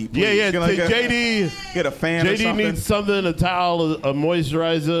for JD. Please. Yeah. Get JD. Get a fan. JD or something. needs something, a towel, a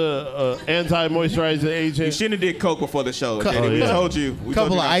moisturizer, anti-moisturizer agent. You shouldn't have did coke before the show. JD. Oh, We yeah. told you. A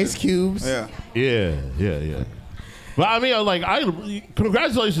couple of ice cubes. Yeah. Yeah. But I mean,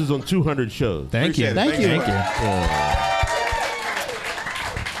 congratulations on 200 shows. Thank you. Thank you.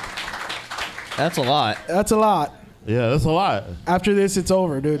 That's a lot. That's a lot. Yeah, that's a lot. After this, it's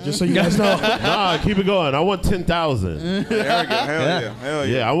over, dude. Just so you guys know. Nah, keep it going. I want 10,000. There we go. Hell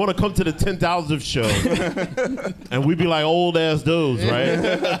yeah. Yeah, I want to come to the 10,000th show. And we be like old ass dudes,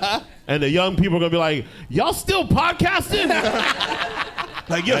 right? And the young people are going to be like, y'all still podcasting?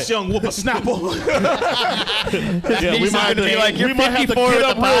 Like, yes, young whippersnapper. Yeah, we might have to be like, you're we might have to 54 get with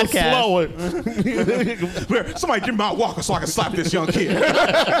up the real slow. Here, somebody give me my walker so I can slap this young kid.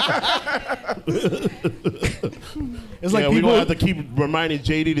 It's like we people. gonna have to keep reminding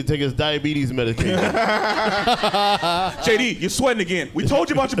JD to take his diabetes medication. JD, you're sweating again. We told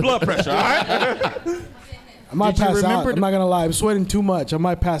you about your blood pressure, all right? I might Did you pass out. remember I'm not gonna lie. I'm sweating too much. I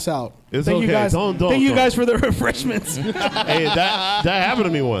might pass out. It's Thank you okay. guys. Don't. Thank you guys for the refreshments. Hey, that happened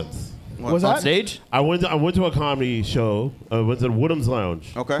to me once. Was On that stage? I went to a comedy show. I went to Woodham's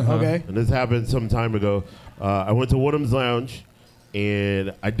Lounge. Okay. okay? And this happened some time ago. I went to Woodham's Lounge,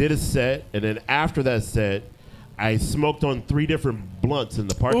 and I did a set. And then after that set, I smoked on 3 different blunts in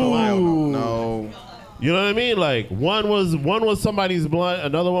the parking lot. No. You know what I mean? Like one was somebody's blunt,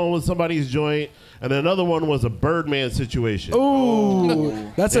 another one was somebody's joint, and another one was a Birdman situation.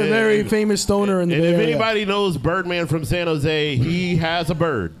 Ooh, that's a very famous stoner in the And Bay if Area. anybody knows Birdman from San Jose, he has a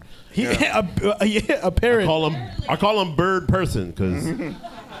bird. A parrot. I call him Bird Person because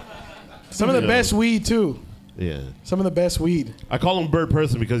Some of the best weed too. yeah. Some of the best weed. I call him Bird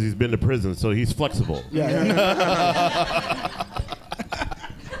Person because he's been to prison, so he's flexible. Yeah.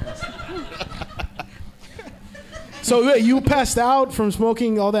 So wait, you passed out from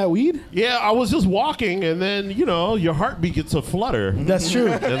smoking all that weed? Yeah, I was just walking, and then your heartbeat gets a flutter, That's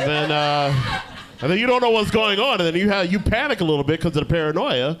true. and then you don't know what's going on, and then you panic a little bit because of the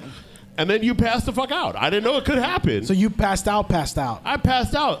paranoia, and then you pass the fuck out. I didn't know it could happen. So you passed out. I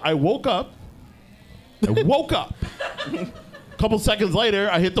passed out. I woke up. A couple seconds later,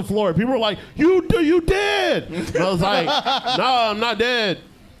 I hit the floor. People were like, you dead. And I was like, no, I'm not dead.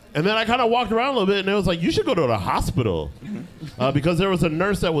 And then I kind of walked around a little bit, and it was like, you should go to the hospital. Because there was a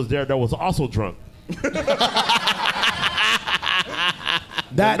nurse that was there that was also drunk.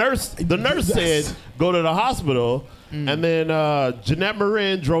 The nurse said, go to the hospital. And then Jeanette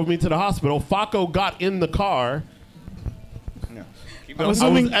Marin drove me to the hospital. Faco got in the car. I was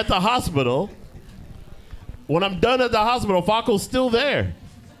at the hospital. When I'm done at the hospital, Faco's still there.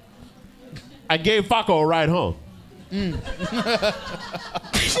 I gave Faco a ride home.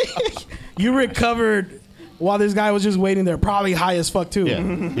 You recovered while this guy was just waiting there, probably high as fuck too.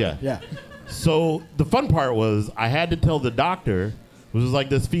 Yeah. So the fun part was I had to tell the doctor, which was like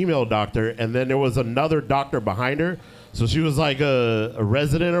this female doctor, and then there was another doctor behind her. So she was like a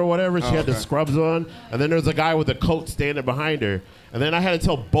resident or whatever. She had the scrubs on. And then there's a guy with a coat standing behind her. And then I had to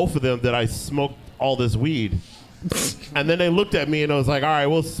tell both of them that I smoked all this weed. And then they looked at me and I was like, all right,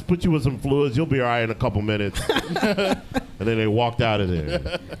 we'll put you with some fluids. You'll be all right in a couple minutes. And then they walked out of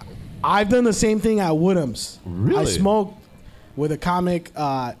there. I've done the same thing at Woodham's. Really? I smoked with a comic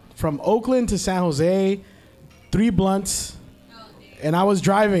from Oakland to San Jose, 3 blunts, and I was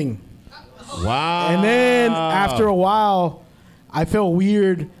driving. Wow. And then after a while, I felt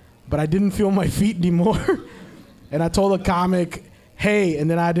weird, but I didn't feel my feet anymore. And I told the comic, hey, and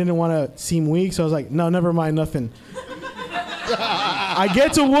then I didn't want to seem weak, so I was like, no, never mind, nothing. I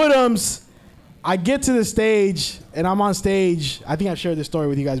get to Woodham's, I get to the stage, and I'm on stage. I think I've shared this story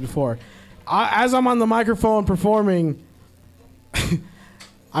with you guys before. As I'm on the microphone performing,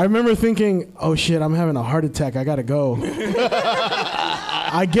 I remember thinking, oh shit, I'm having a heart attack, I gotta go.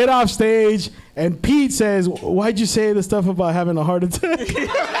 I get off stage, and Pete says, why'd you say the stuff about having a heart attack?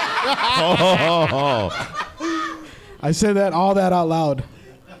 I said all that out loud.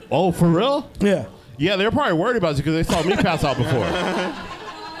 Oh, for real? Yeah. Yeah, they're probably worried about you because they saw me pass out before.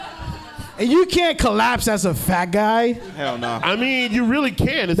 And you can't collapse as a fat guy. Hell no. I mean, you really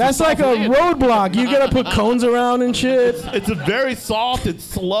can. That's like a roadblock. You gotta put cones around and shit. It's a very soft. It's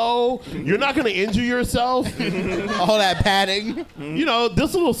slow. You're not gonna injure yourself. All that padding. You know,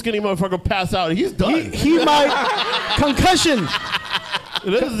 this little skinny motherfucker pass out. He's done. He might concussion.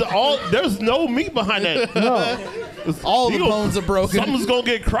 There's no meat behind that. No. All the bones are broken. Something's gonna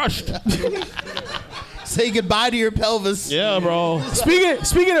get crushed. Say goodbye to your pelvis. Yeah, bro.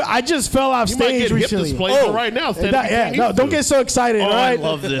 Speaking of, I just fell off You might stage get hip recently. dysplasia right now. Don't get so excited. all right? I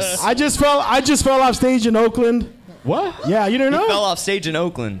love this. I just fell off stage in Oakland. What? Yeah, you didn't know? Fell off stage in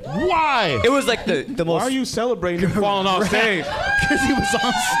Oakland. Why? It was like the most. Why are you celebrating him falling off stage? Because he was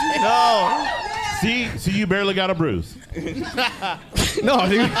on stage. No. See, you barely got a bruise. No,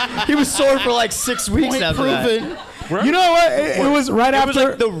 he was sore for like 6 weeks Point after that. proven. You know what? It was right It after. was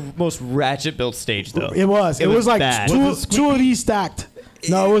like the most ratchet built stage though. It was. It was like bad. two of these stacked.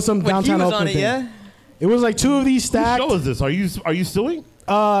 No, it was some When downtown he was Oakland on it, thing. yeah. It was like two of these Whose stacked. show is this? Are you suing?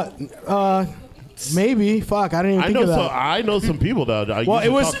 Maybe. Fuck, I didn't even think of that. I know some people that. Well, it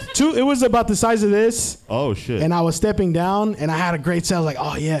was two. It was about the size of this, Oh shit. and I was stepping down, and I had a great set. I was like,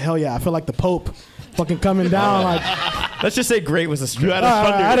 oh yeah, hell yeah! I feel like the Pope, fucking coming down. Like, Let's just say great was a you stretch. had a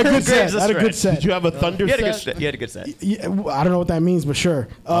thunder. I had a good Great set. as a I had a good stretch. set. Did you have a thunder You had a good set? set. You had a good set. Yeah, I don't know what that means, but sure.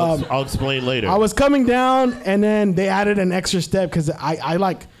 I'll explain later. I was coming down, and then they added an extra step because I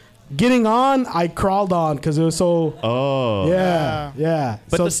like getting on. I crawled on because it was so. Oh. Yeah.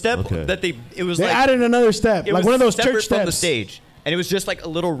 But so the step Okay. that it was they like added another step, it like was one of those separate church from the steps. stage, and it was just like a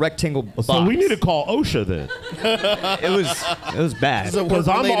little rectangle box. So we need to call OSHA then, It was bad. because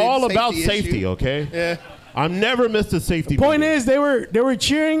I'm Work-related all about safety safety. issue. Okay. Yeah. I'm never missed a safety. Point meeting. is, they were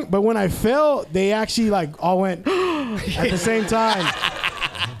cheering, but when I fell, they actually like all went at the same time.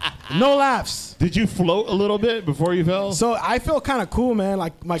 No laughs. Did you float a little bit before you fell? So I felt kind of cool, man.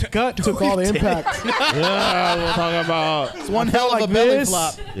 Like my gut took all the impact. Yeah, we're talking about. It's one hell of like a belly this.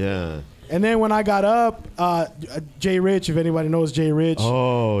 flop. Yeah. And then when I got up, Jay Rich, if anybody knows Jay Rich,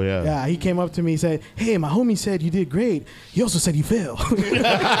 Oh yeah. yeah, he came up to me and said, "Hey, my homie said you did great. He also said you fell."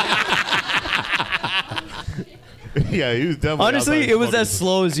 Yeah, he was definitely. Honestly, outside it was smoking. as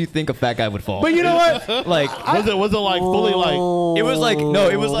slow as you think a fat guy would fall. But you know what? Like Was it like fully like? it was like no,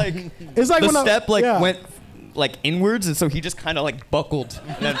 it was like It's like the when step yeah. went like inwards, and so he just kind of like buckled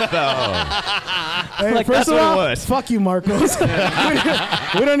and then fell. Hey, Like, first that's of what it all, was. fuck you, Marcos. we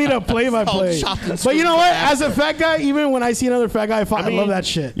don't need a play-by-play. chopped and But you know screwed what? crap. As a fat guy, even when I see another fat guy fall, I love that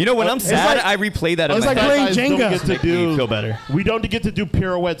shit. You know, when I'm sad, like- I replay that in it's my like head. playing Guys don't Jenga. get to Make me do. feel better. We don't get to do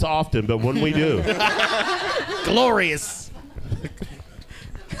pirouettes often, but when we do, Glorious.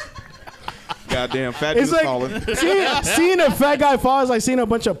 Goddamn fat It's dude's like falling. seeing a fat guy fall is like seeing a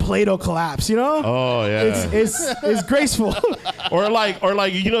bunch of Play-Doh collapse. You know? oh yeah. It's graceful. Or like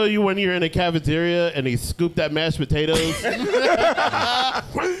you know when you're in a cafeteria and they scoop that mashed potatoes. That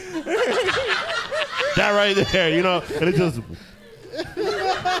right there, you know, and it just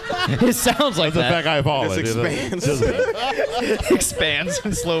It sounds like it's a fat that. guy falling. It you know? expands. Just- Expands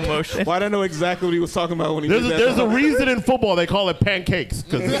in slow motion. Why did I know exactly what he was talking about when he There's did a, that? there's a reason in football they call it pancakes.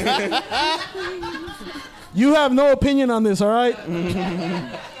 'Cause You have no opinion on this, all right?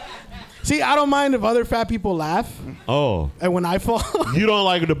 See, I don't mind if other fat people laugh, oh, and when I fall, you don't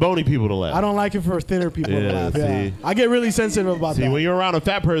like the bony people to laugh. I don't like it for thinner people to Yeah, laugh. Yeah. see. I get really sensitive about See, that. when you're around a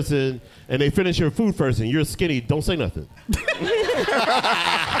fat person and they finish your food first and you're skinny, don't say nothing.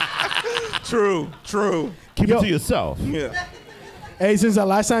 True. Keep Yo. it to yourself. Yeah. Hey, since the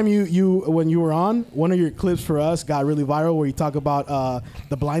last time when you were on, one of your clips for us got really viral where you talk about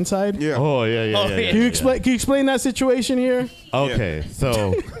the blind side. Yeah. Oh yeah, yeah, Oh, yeah. yeah. yeah, Can you yeah. explain? Can you explain that situation here? Okay,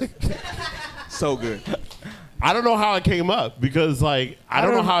 so So good. I don't know how it came up because like I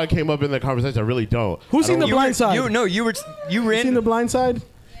don't know how it came up in the conversation. I really don't. Who's seen the You blind side? You were seen in the blind side?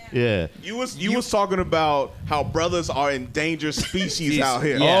 Yeah. You was talking about how brothers are endangered species out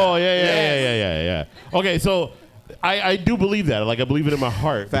here. Yeah. Oh yeah. Okay, so I do believe that. Like I believe it in my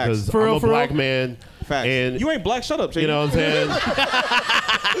heart Facts. because For real, I'm a for real? black man. Facts. And You ain't black. Shut up, Jay. you know what I'm saying?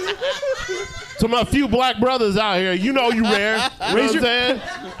 To my few black brothers out here, you know you rare. You know what I'm saying?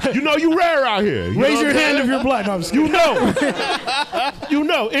 You know you rare out here. You know Raise what your I'm hand saying? if you're black. No, I'm just You kidding. know. You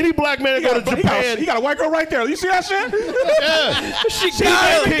know. Any black man that go to Japan. He got a white girl right there. You see that shit? Yeah. She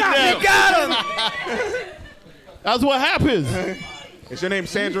got him. kidnapped. You got him. That's what happens. Is your name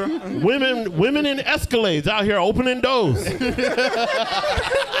Sandra? Women in Escalades out here opening doors. I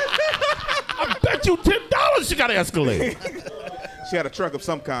bet you $10 she got an Escalade. She had a truck of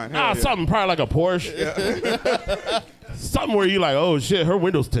some kind. Hell yeah. Something probably like a Porsche. Something where you like, oh shit, her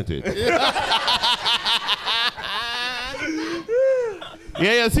window's tinted.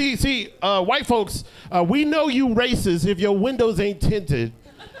 Yeah. See, white folks, we know you racist if your windows ain't tinted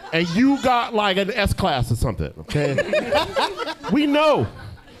and you got like an S class or something. Okay, we know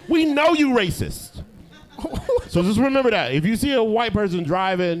you racist. So just remember that if you see a white person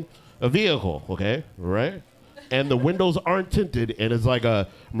driving a vehicle, okay, right, and the windows aren't tinted and it's like a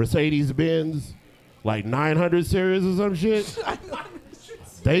Mercedes-Benz, like 900 series or some shit,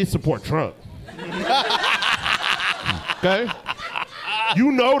 they support Trump. Okay?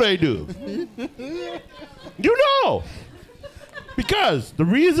 You know they do. You know. Because the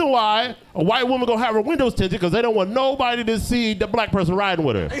reason why a white woman gonna have her windows tinted because they don't want nobody to see the black person riding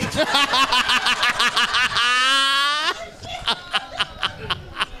with her.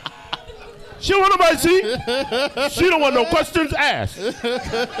 She don't want nobody to see. She don't want no questions asked.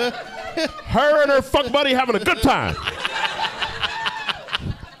 Her and her fuck buddy having a good time.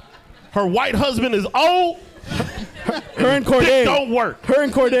 Her white husband is old. Her and Corday. Dick don't work. Her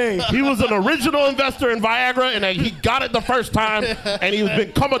and Corday. He was an original investor in Viagra, and he got it the first time, and he's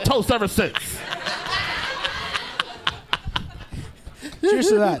been comatose ever since. Cheers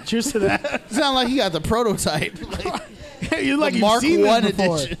to that. Cheers to that. Sound like he got the prototype. You like you've Mark seen One this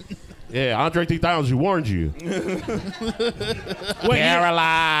before. edition. Yeah, Andre 3000, you warned you. Wait,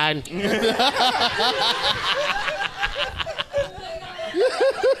 Caroline.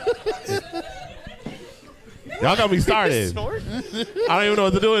 Y'all got me started. I don't even know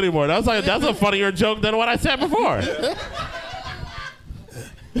what to do anymore. That's a funnier joke than what I said before.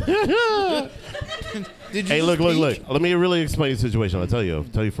 Hey, look. Let me really explain the situation. I'll tell you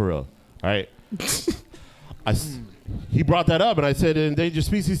for real. All right. He brought that up, and I said endangered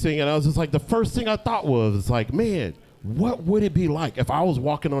species thing, and I was just like, the first thing I thought was like, man, what would it be like if I was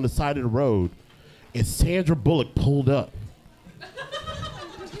walking on the side of the road and Sandra Bullock pulled up?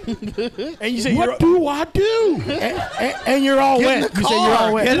 And you say, what do I do? And you're all wet. You say you're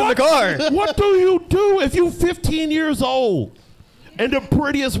all wet. Get in the car. What do you do if you're 15 years old and the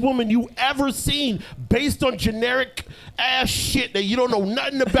prettiest woman you ever seen based on generic ass shit that you don't know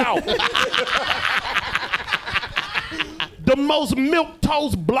nothing about? The most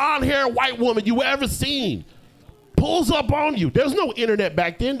milquetoast, blonde-haired white woman you ever seen pulls up on you. There's no internet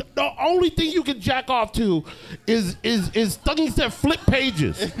back then. The only thing you can jack off to is things that flip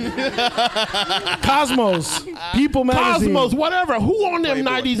pages. Cosmos, People magazine. Cosmos, whatever. Who on them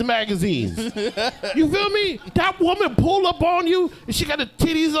 90s magazines? You feel me? That woman pull up on you, and she got the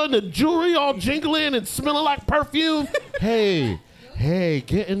titties on the jewelry all jingling and smelling like perfume. Hey,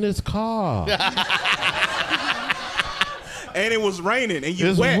 get in this car. And it was raining, and you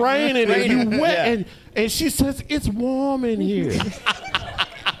It's wet. raining, and you wet, Yeah. and she says, it's warm in here.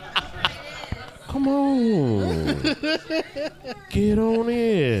 Come on. Get on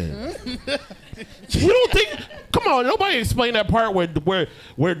in. You don't think, come on, nobody explained that part where the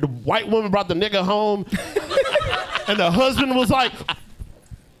white woman brought the nigga home and the husband was like,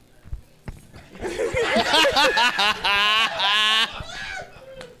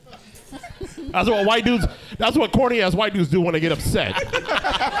 that's what corny ass white dudes do when they get upset.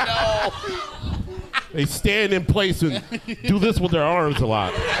 No. They stand in place and do this with their arms a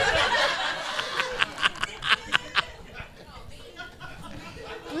lot.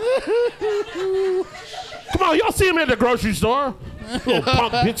 Come on, y'all see them at the grocery store? Little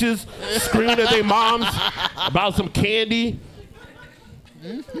punk bitches screaming at their moms about some candy.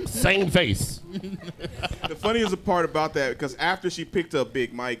 Same face. The funniest part about that, because after she picked up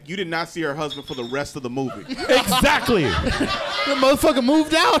Big Mike, you did not see her husband for the rest of the movie. Exactly. The motherfucker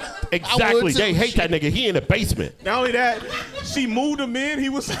moved out. Exactly. They hate that nigga. He in the basement. Not only that, she moved him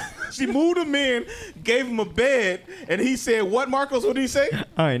in. She moved him in, gave him a bed, and he said, "What, Marcos? What did he say?"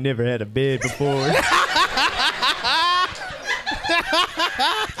 I ain't never had a bed before.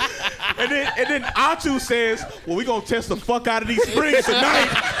 And then Atu says, "Well, we gonna test the fuck out of these springs tonight."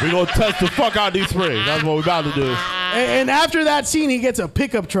 We gonna test the fuck out of these springs. That's what we about to do. And after that scene, he gets a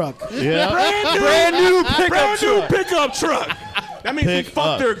pickup truck. Yeah. Brand new pickup truck. That means he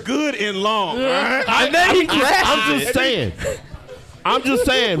fucked her good and long. Right? And then he crashed. I'm just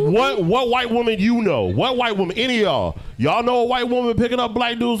saying, what white woman you know? What white woman, any of y'all know a white woman picking up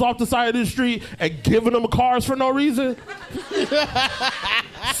black dudes off the side of the street and giving them cars for no reason?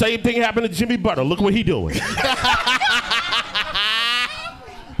 Same thing happened to Jimmy Butler. Look what he doing.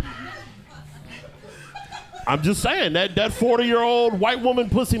 I'm just saying, that 40-year-old white woman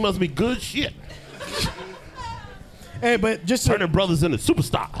pussy must be good shit. Hey, but just Turning brothers into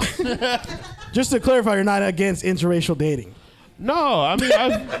superstars. just to clarify, you're not against interracial dating. No, I mean,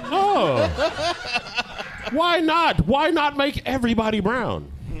 no. Why not? Why not make everybody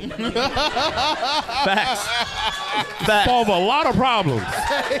brown? Facts. Solve a lot of problems.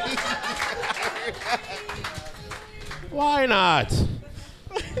 Why not?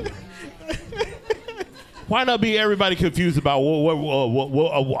 Why not be everybody confused about what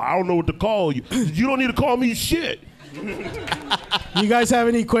I don't know what to call you. You don't need to call me shit. You guys have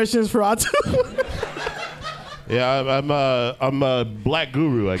any questions for Atu? Yeah, I'm a black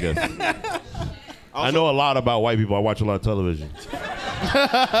guru, I guess. I know a lot about white people. I watch a lot of television.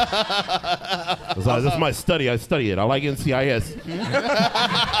 This is my study. I study it. I like NCIS.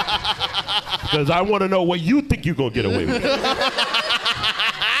 Because I want to know what you think you're going to get away with.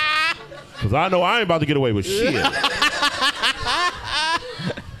 Because I know I ain't about to get away with shit.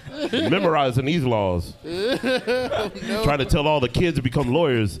 Memorizing these laws. Trying to tell all the kids to become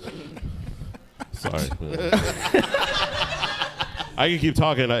lawyers. Sorry. I can keep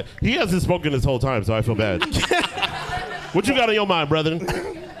talking. He hasn't spoken this whole time, so I feel bad. What you got on your mind, brethren?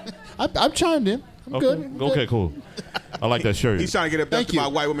 I'm chimed in. I'm good. Okay, cool. I like that shirt. He's trying to get abducted by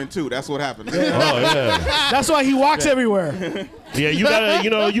white women too. That's what happened. Oh yeah. That's why he walks everywhere. Yeah, you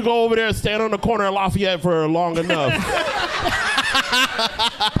gotta, you go over there and stand on the corner of Lafayette for long enough.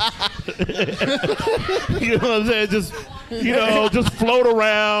 You know what I'm saying? Just float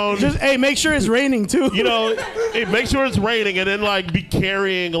around. Hey, make sure it's raining too. Make sure it's raining, and then be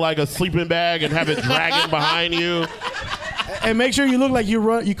carrying a sleeping bag and have it dragging behind you. And make sure you look like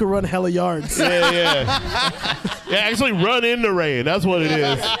you could run hella yards. Yeah. Actually run in the rain. That's what it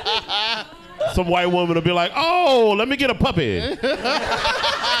is. Some white woman will be like, "Oh, let me get a puppy."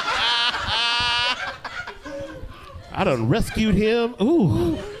 I done rescued him.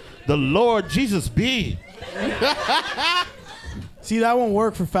 Ooh, the Lord Jesus be. See, that won't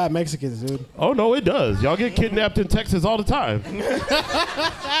work for fat Mexicans, dude. Oh, no, it does. Y'all get kidnapped in Texas all the time.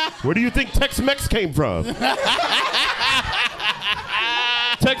 Where do you think Tex-Mex came from?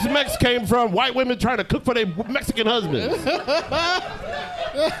 Tex-Mex came from white women trying to cook for their Mexican husbands.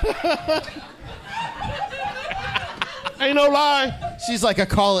 Ain't no lie. She's like a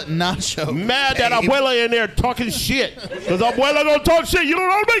call it nacho. Mad that abuela in there talking shit. Because abuela don't talk shit. You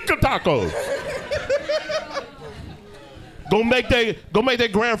don't make the tacos. Go make their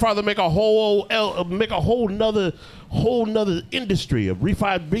grandfather make a whole nother industry of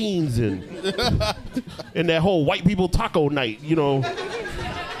refried beans and that whole white people taco night,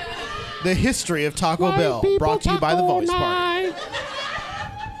 The history of Taco Bell, brought to you by The Voice Party.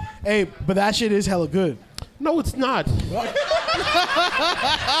 Hey, but that shit is hella good. No, it's not.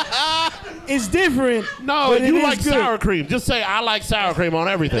 It's different. No, but you it like is good. sour cream. Just say, I like sour cream on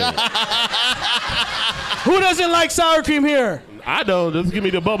everything. Who doesn't like sour cream here? I don't. Just give me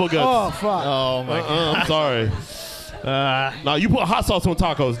the bubble guts. Oh, fuck. Oh, my God. I'm sorry. No, you put hot sauce on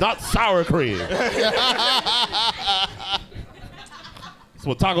tacos, not sour cream. That's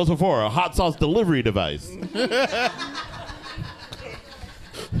what tacos are for, a hot sauce delivery device.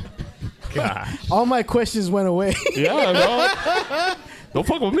 Gosh. All my questions went away. Yeah, no. Don't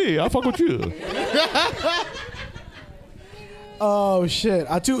fuck with me. I'll fuck with you. Oh, shit.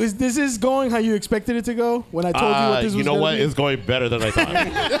 This is going how you expected it to go when I told you what this was You know what? be? It's going better than I thought.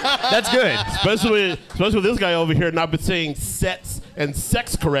 That's good. Especially with this guy over here not been saying sets and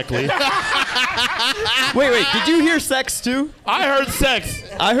sex correctly. Wait. Did you hear sex too? I heard sex.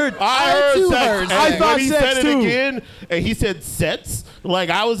 I heard sex. And I thought when he sex said it too. again, and he said sets,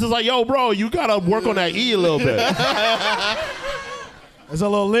 I was just like, yo, bro, you gotta work on that E a little bit. There's a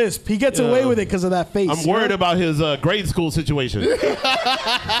little lisp. He gets away with it because of that face. I'm worried about his grade school situation. Was it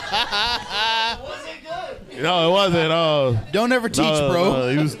good? No, it wasn't. Don't ever teach, bro. No,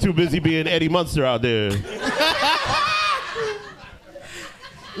 he was too busy being Eddie Munster out there.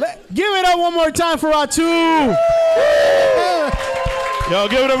 Give it up one more time for our two. Yo,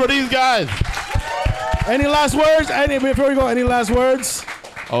 give it up for these guys. Any last words? Before we go, any last words?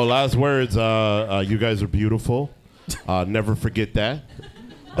 Oh, last words. You guys are beautiful. Never forget that.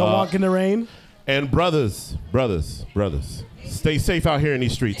 Don't walk in the rain. And brothers, stay safe out here in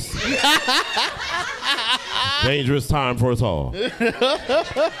these streets. Dangerous time for us all. One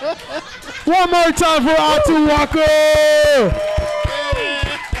more time for Atu Walker.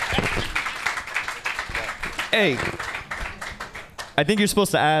 Hey, I think you're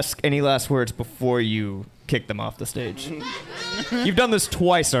supposed to ask any last words before you kick them off the stage. You've done this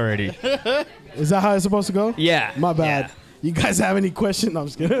twice already. Is that how it's supposed to go? Yeah. My bad. Yeah. You guys have any questions? No, I'm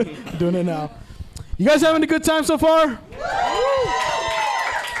just kidding. I'm doing it now. You guys having a good time so far?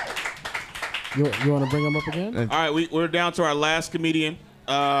 You want to bring them up again? All right, we're down to our last comedian.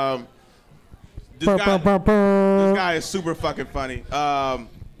 This guy is super fucking funny.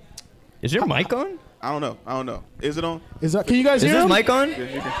 Is your mic on? I don't know. Is it on? Can you guys Is hear this him? mic on?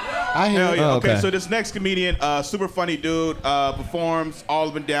 I hear Hell you. yeah. Oh, Okay, okay. so this next comedian, super funny dude, performs all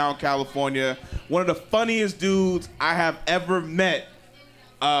up and down California. One of the funniest dudes I have ever met.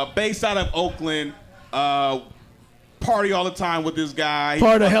 Based out of Oakland. Party all the time with this guy.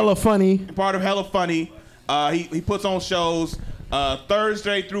 Part of Hella Funny. Part of Hella Funny. He puts on shows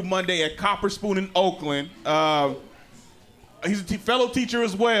Thursday through Monday at Copper Spoon in Oakland. He's a fellow teacher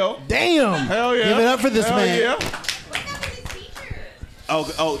as well. Damn. Hell yeah. Give it up for this Hell man. Yeah.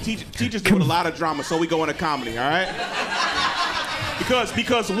 Teachers do a lot of drama, so we go into comedy, all right?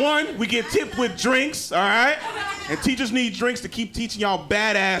 Because one, we get tipped with drinks, all right? And teachers need drinks to keep teaching y'all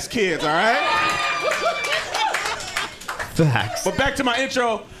badass kids, all right? Facts. But back to my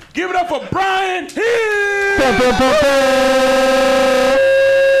intro. Give it up for Brian Hill!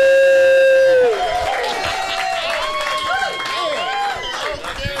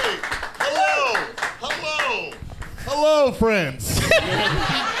 Hello, friends.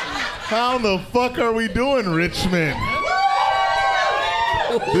 How the fuck are we doing, Richmond?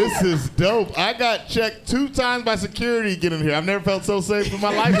 This is dope. I got checked 2 times by security getting here. I've never felt so safe in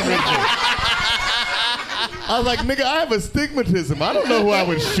my life in Richmond. I was like, nigga, I have astigmatism. I don't know who I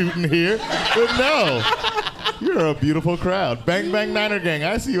was shooting here. But no. You're a beautiful crowd. Bang, bang, Niner gang.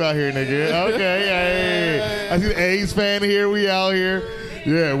 I see you out here, nigga. Okay, hey. I see the A's fan here. We out here.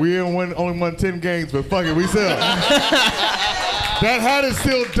 Yeah, we only won 10 games, but fuck it, we still. That hat is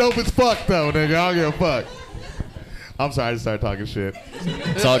still dope as fuck, though, nigga. I don't give a fuck. I'm sorry, I just started talking shit.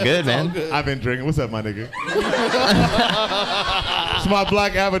 It's all good, man. I've been drinking. What's up, my nigga? It's my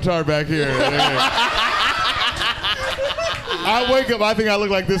black avatar back here. I wake up, I think I look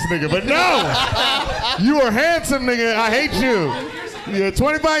like this nigga, but no! You are handsome, nigga. I hate you. You're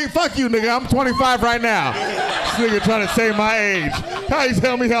 25, fuck you, nigga. I'm 25 right now. This nigga trying to say my age. How you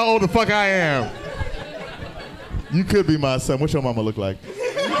tell me how old the fuck I am? You could be my son. What's your mama look like?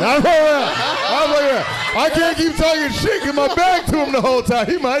 I can't keep talking shit, get my back to him the whole time.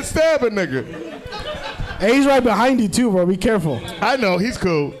 He might stab a nigga. Hey, he's right behind you too, bro. Be careful. I know, he's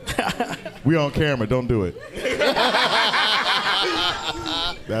cool. We on camera, don't do it.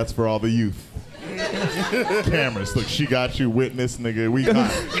 That's for all the youth. Cameras, look, she got you, witness, nigga. We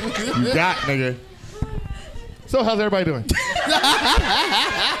got you got, nigga. So how's everybody doing?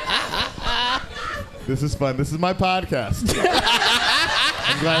 This is fun. This is my podcast.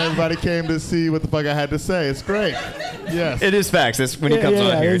 I'm glad everybody came to see what the fuck I had to say. It's great. Yes. It is facts. That's when he comes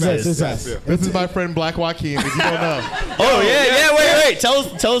on here. This is my friend Black Joaquin, if you don't know. Oh, yeah. Wait. Tell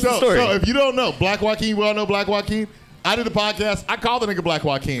us the story. So if you don't know, Black Joaquin, we all know Black Joaquin. I did the podcast. I called the nigga Black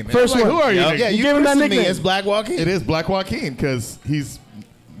Joaquin. First one. Who are you, nigga? Yeah, you gave him that christened me nickname. as Black Joaquin. It is Black Joaquin because he's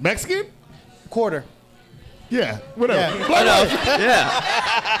Mexican? Quarter. Yeah, whatever. Yeah.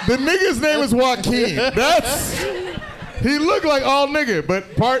 Yeah. The nigga's name is Joaquin. He looked like all nigga,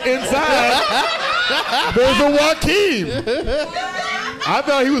 but part inside, there's a Joaquin. I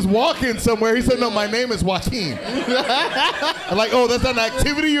thought he was walking somewhere. He said, no, my name is Joaquin. I'm like, oh, that's an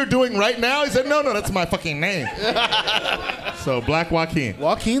activity you're doing right now? He said, no, that's my fucking name. So, Black Joaquin.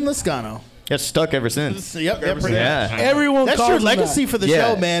 Joaquin Lascano. It's stuck ever since. Yep. Yeah. Everyone That's calls your him legacy that. for the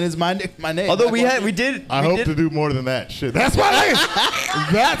show, man, is my name. Although we did. I hope to do more than that shit. That's my legacy.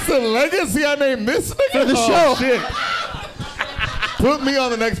 That's the legacy I named this nigga For the show. Shit. Put me on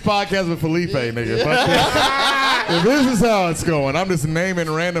the next podcast with Felipe, nigga. If this is how it's going, I'm just naming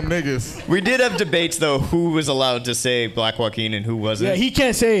random niggas. We did have debates, though, who was allowed to say Black Joaquin and who wasn't. Yeah, he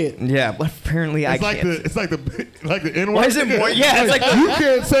can't say it. Yeah, but apparently I can't. It's like the N-word. Why is it more? Yeah, it's like you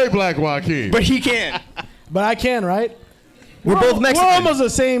can't say Black Joaquin. But he can. But I can, right? We're both Mexican. We're almost the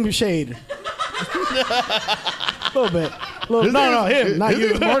same shade. A little bit. No, him, not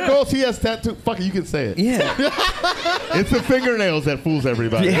you. Marcos, he has tattoo. Fuck it, you can say it. Yeah. It's the fingernails that fools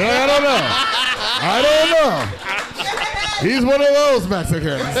everybody. Yeah. I don't know. He's one of those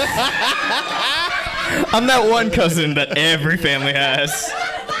Mexicans. I'm that one cousin that every family has.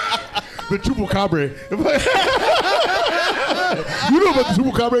 The chupacabra. You know about the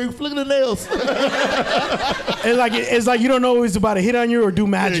chupacabra? Flicking the nails. It's like you don't know who's about to hit on you or do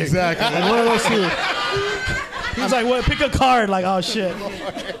magic. Exactly. Like one of those two. He's like, what? Pick a card. Like, oh shit.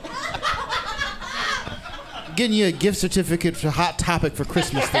 Getting you a gift certificate for Hot Topic for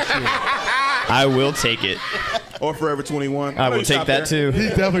Christmas this year. I will take it. Or Forever 21. I will take that too.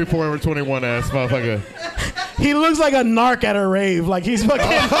 He's definitely Forever 21 ass motherfucker. He looks like a narc at a rave. Like he's fucking.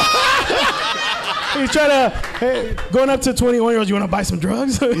 He's trying to going up to 21-year-olds. You want to buy some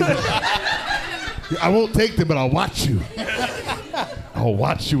drugs? I won't take them, but I'll watch you. I'll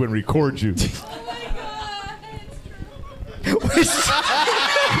watch you and record you. What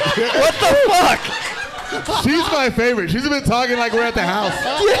the fuck? She's my favorite. She's been talking like we're at the house.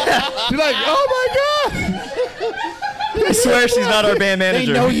 Yeah. She's like, oh my God. I swear she's not our band They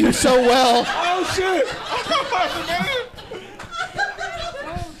manager. know you so well. Oh, shit.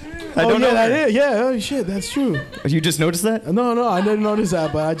 I don't know. That is. Yeah, oh shit, that's true. You just noticed that? No, I didn't notice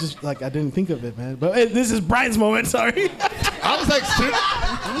that, but I didn't think of it, man. But hey, this is Brian's moment, sorry. I was like, shit,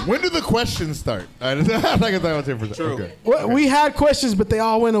 when do the questions start? I was here for True. Okay. Well, we had questions, but they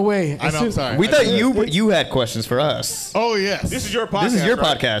all went away. I know, I'm sorry. We thought you had questions for us. Oh, yes. This is your podcast. This is your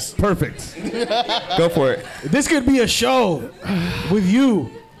right? podcast. Perfect. Go for it. This could be a show with you.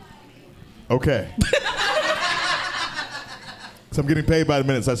 Okay. So I'm getting paid by the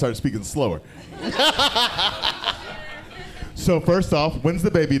minute, so I start speaking slower. So first off, when's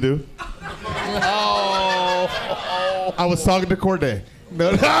the baby due? I was talking to Corday.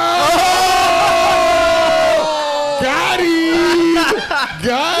 No. Got him!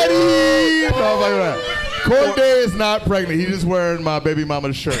 Got him! No, I'm like, Corday is not pregnant. He's just wearing my baby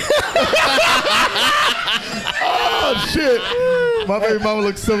mama's shirt. Oh, shit. My baby mama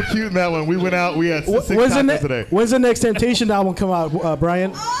looks so cute in that one. We went out. We had 6 tacos today. When's the next Temptation album come out,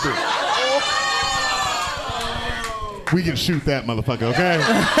 Brian? We can shoot that motherfucker, okay?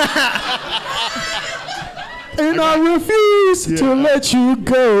 And I refuse to let you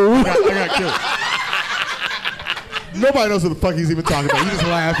go. I got killed. Nobody knows what the fuck he's even talking about. He's just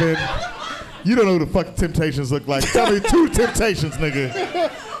laughing. You don't know who the fuck Temptations look like. Tell me 2 Temptations,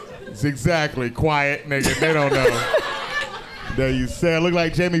 nigga. It's exactly. Quiet, nigga. They don't know. There you say I look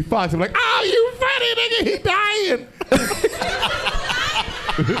like Jamie Foxx. I'm like, oh, you funny, nigga. He dying.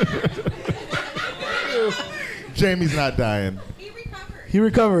 Jamie's not dying. He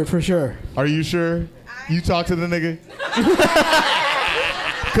recovered for sure. Are you sure? You talk to the nigga?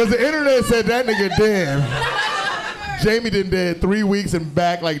 Because the internet said that nigga dead. Jamie done dead 3 weeks and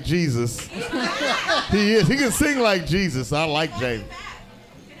back like Jesus. He is. He can sing like Jesus. I like Jamie.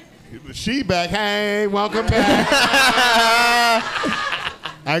 She back. Hey, welcome back.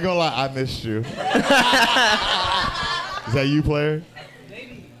 I ain't gonna lie. I missed you. Is that you, player?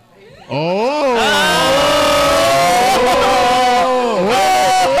 Oh.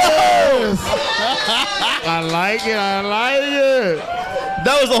 I like it. I like it.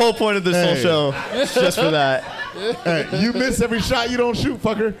 That was the whole point of this whole show. Just for that. Hey, you miss every shot you don't shoot,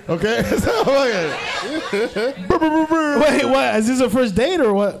 fucker. Okay? Wait, what? Is this a first date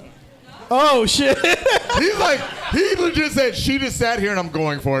or what? Oh, shit. He's like, he legit said, she just sat here and I'm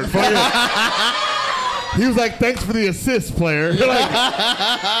going for it. Fuck it. He was like, thanks for the assist, player. Like,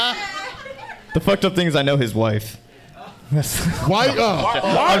 the fucked up thing is I know his wife. Why?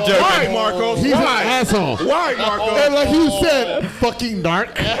 I'm joking. Why, Marcos? He's an asshole. Why, Marcos? And like you said, fucking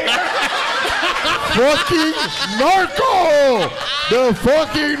narc. Fucking narco. The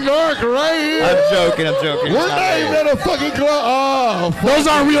fucking narc right here. I'm joking. We're not even at a fucking club. Oh, those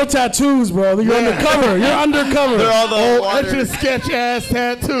aren't real tattoos, bro. You're undercover. You're undercover. They're all the extra sketch ass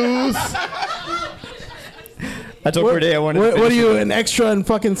tattoos. I told Corday I wanted to What are finish you, an extra in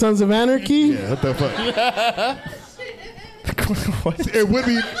fucking Sons of Anarchy? Yeah, what the fuck? It would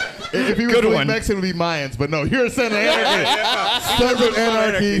be, if he was really Mexican, it would be Mayans, but no, you're a Son of Anarchy. Sons of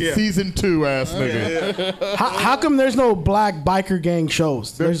Anarchy, season 2 ass nigga. How come there's no black biker gang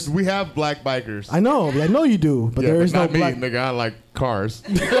shows? We have black bikers. I know you do, but there is no not me, black. nigga. I like cars.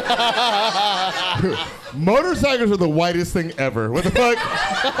 Motorcycles are the whitest thing ever. What the fuck?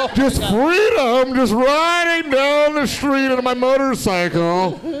 Just freedom, just riding down the street on my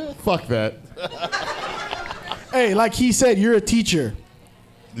motorcycle. Fuck that. Hey, like he said, you're a teacher.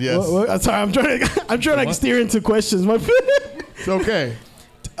 Yes. Sorry, I'm trying to steer into questions. It's okay.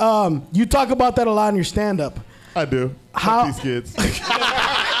 You talk about that a lot in your stand-up. I do. How? Fuck these kids.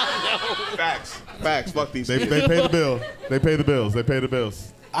 Facts. Fuck these kids. They pay the bill. They pay the bills. They pay the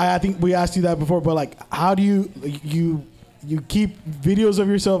bills. I think we asked you that before, but like, how do you keep videos of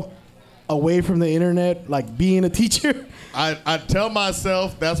yourself away from the internet, like being a teacher? I tell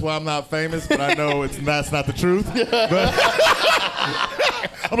myself that's why I'm not famous, but I know that's not the truth. But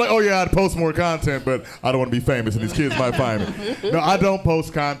I'm like, oh yeah, I'd post more content, but I don't want to be famous, and these kids might find me. No, I don't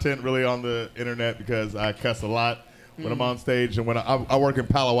post content really on the internet because I cuss a lot when I'm on stage, and when I work in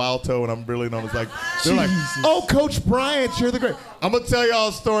Palo Alto, and I'm really known as like, they're like, oh, Coach Bryant, you're the great. I'm gonna tell y'all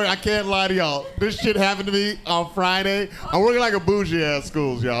a story. I can't lie to y'all. This shit happened to me on Friday. I'm working like a bougie ass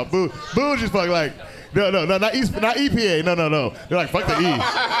schools, y'all. Bougie fuck like. No, not EPA. No. They're like, fuck the E.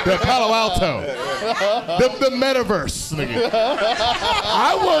 They're Palo Alto. The metaverse, nigga.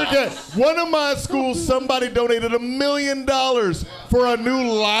 I work at one of my schools. Somebody donated $1 million for a new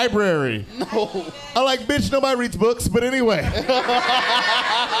library. No. I'm like, bitch, nobody reads books, but anyway.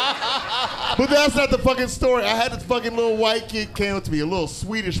 But that's not the fucking story. I had this fucking little white kid came up to me, a little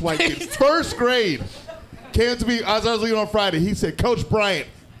Swedish white kid, first grade, came to me as I was leaving on Friday. He said, Coach Bryant,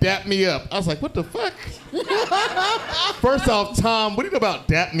 dap me up. I was like, what the fuck? First off, Tom, what do you know about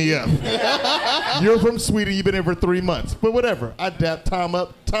dap me up? You're from Sweden, you've been here for 3 months. But whatever. I dapped Tom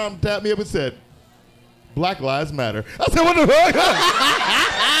up. Tom dapped me up and said, Black Lives Matter. I said, what the fuck?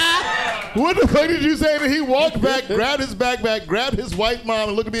 What the fuck did you say? And he walked back, grabbed his backpack, grabbed his white mom,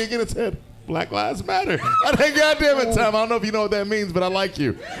 and looked at me again and said, Black Lives Matter. I think, goddamn it, Tom, I don't know if you know what that means, but I like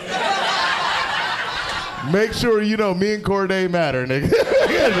you. Make sure you know me and Corday matter, nigga.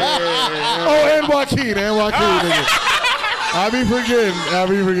 Oh, and Joaquin, nigga. I be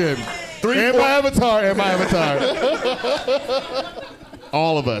forgetting. My avatar.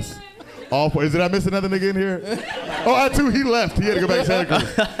 All of us. All four. Did I miss another nigga in here? Oh, I too. He left. He had to go back to Santa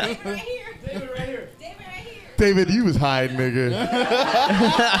Cruz. David right here. David, you was hiding, nigga.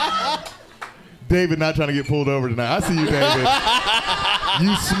 David not trying to get pulled over tonight. I see you, David.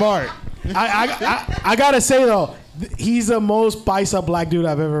 You smart. I gotta say though, he's the most paisa black dude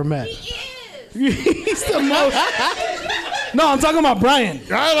I've ever met. He is. He's the most. No, I'm talking about Brian.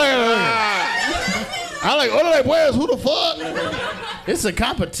 I like, boys, who the fuck? It's a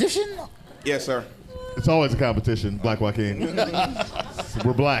competition? Yes, sir. It's always a competition, Black Joaquin.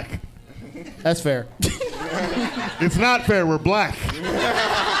 We're black. That's fair. It's not fair, we're black.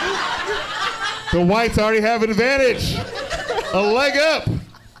 The whites already have an advantage. A leg up.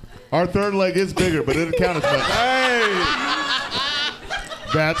 Our third leg is bigger, but it doesn't count as much. Hey!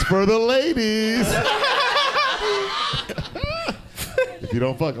 That's for the ladies. If you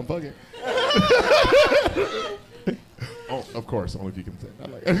don't fuck, I'm fucking. Oh, of course, only if you can say.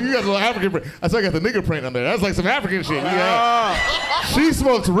 You got a little African print. I saw you got the nigga print on there. That's like some African shit. She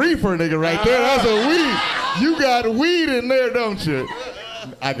smokes reefer, nigga, right there. That's a weed. You got weed in there, don't you?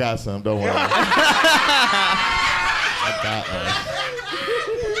 I got some, don't worry. I got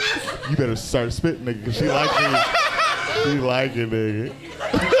You better start spitting, nigga, because she like me. She like it, nigga.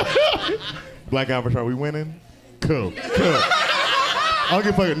 Black Avatar, we winning? Cool. I don't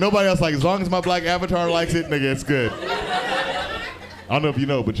give a fuck. Nobody else like it. As long as my black avatar likes it, nigga, it's good. I don't know if you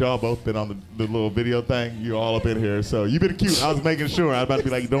know, but y'all both been on the little video thing. You're all up in here, so you've been cute. I was making sure. I was about to be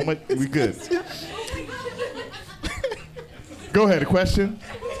like, don't make, we good. Go ahead, a question?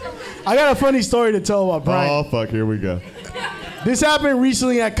 I got a funny story to tell about Brian. Oh, fuck, here we go. This happened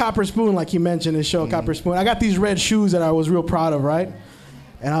recently at Copper Spoon, like he mentioned in his show, Copper Spoon. I got these red shoes that I was real proud of, right?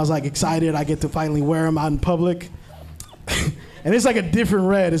 And I was like excited. I get to finally wear them out in public. And it's like a different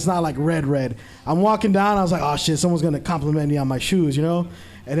red. It's not like red. I'm walking down. I was like, oh, shit, someone's going to compliment me on my shoes, you know?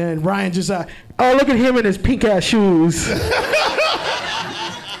 And then Ryan just oh, look at him in his pink-ass shoes.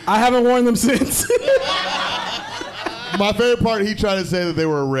 I haven't worn them since. My favorite part, he tried to say that they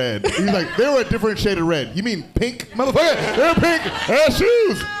were red. He's like, they were a different shade of red. You mean pink? Motherfucker, they're pink-ass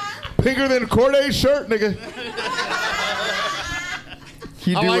shoes. Pinker than Corday's shirt, nigga.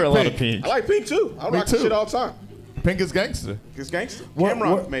 You do wear a lot of pink. I like pink, too. I rock this shit all the time. Pink is gangster. It's gangster.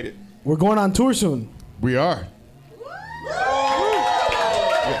 Cameron made it. We're going on tour soon. We are.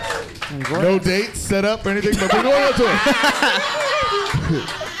 No dates set up or anything, but we're going on tour.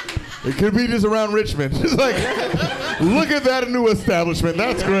 It could be just around Richmond. Just like, look at that new establishment.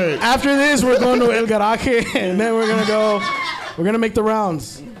 That's great. After this, we're going to El Garaje, and then we're gonna make the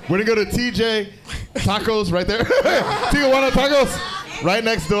rounds. We're gonna go to TJ Tacos right there. Tijuana Tacos, right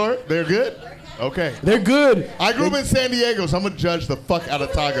next door. They're good. Okay. They're good. I grew up in San Diego, so I'm gonna judge the fuck out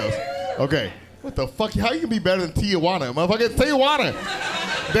of tacos. Okay. What the fuck? How you gonna be better than Tijuana, motherfucker? It's Tijuana.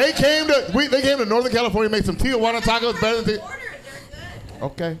 They came to Northern California and made some Tijuana tacos better than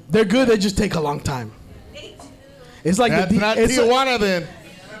Okay. They're good. They just take a long time. It's like that's not Tijuana then.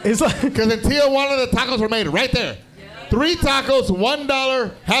 It's like because in Tijuana the tacos were made right there. 3 tacos,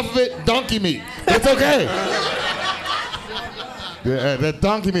 $1, half of it donkey meat. It's okay. Yeah, that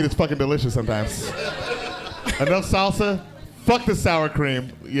donkey meat is fucking delicious sometimes. Enough salsa? Fuck the sour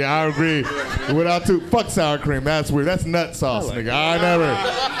cream. Yeah, I agree. Fuck sour cream. That's weird. That's nut sauce, nigga. I never.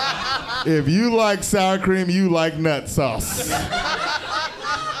 If you like sour cream, you like nut sauce.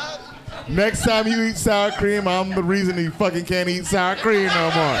 Next time you eat sour cream, I'm the reason you fucking can't eat sour cream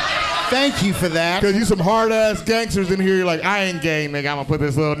no more. Thank you for that. Because you some hard-ass gangsters in here, you're like, I ain't gay, nigga. I'm going to put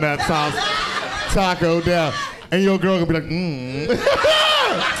this little nut sauce taco down. And your girl gonna be like,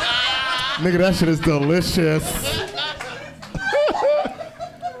 nigga, that shit is delicious.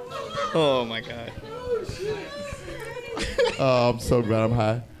 Oh my God. Oh, I'm so glad I'm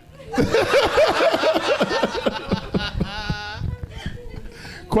high.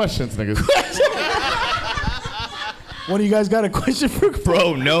 Questions, niggas. What do you guys got a question for?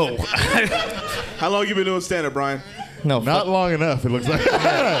 Bro, no. How long you been doing stand-up, Brian? No, not long enough. It looks like.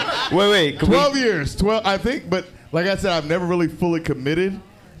 Wait. 12 years. 12, I think. But like I said, I've never really fully committed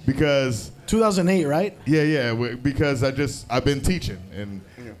because 2008, right? Yeah. Because I've been teaching and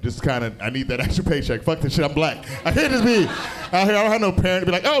Just kind of, I need that extra paycheck. Fuck this shit, I'm black. I can't just be out here. I don't have no parent to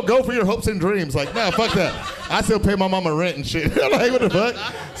be like, oh, go for your hopes and dreams. Like, nah, fuck that. I still pay my mama rent and shit. I'm like, what the fuck?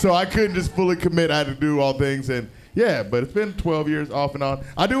 So I couldn't just fully commit. I had to do all things. And yeah, but it's been 12 years off and on.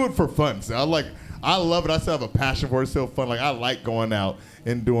 I do it for fun. So I love it. I still have a passion for it. It's still fun. Like, I like going out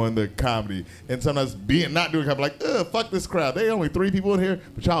and doing the comedy. And sometimes not doing comedy, like, ugh, fuck this crowd. They only 3 people in here,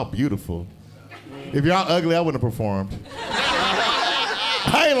 but y'all beautiful. If y'all ugly, I wouldn't have performed.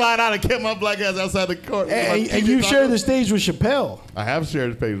 I ain't lying. I'd have kept my black ass outside the court. And you shared the stage with Chappelle. I have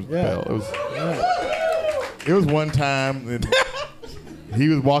shared the stage with Chappelle. It was one time, and he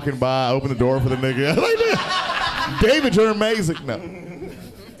was walking by. I opened the door for the nigga. Like, David, you're amazing.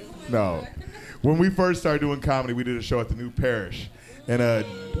 No. When we first started doing comedy, we did a show at the New Parish. And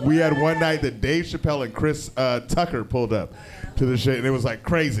we had one night that Dave Chappelle and Chris Tucker pulled up to the shit, and it was like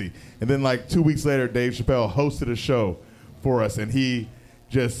crazy. And then like 2 weeks later, Dave Chappelle hosted a show for us, and he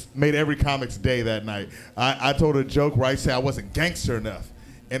just made every comic's day that night. I told a joke where I said I wasn't gangster enough.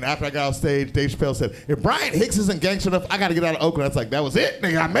 And after I got off stage, Dave Chappelle said, if Brian Hicks isn't gangster enough, I got to get out of Oakland. I was like, that was it,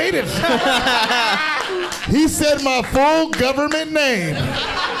 nigga. I made it. He said my full government name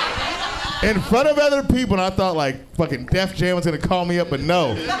in front of other people, and I thought like fucking Def Jam was going to call me up, but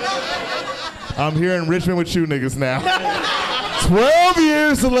no. I'm here in Richmond with you niggas now. 12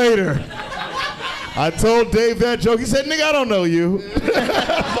 years later, I told Dave that joke. He said, nigga, I don't know you.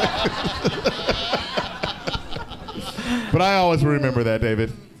 But I always remember that,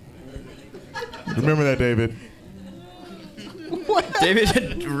 David. Remember that, David. What?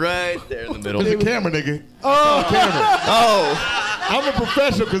 David, right there in the middle. There's a camera, nigga. Oh. Camera. Oh. I'm a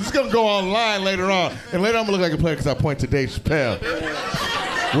professional because it's going to go online later on. And later I'm going to look like a player because I point to Dave Chappelle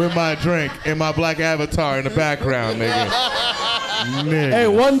with my drink and my black avatar in the background, nigga. Hey,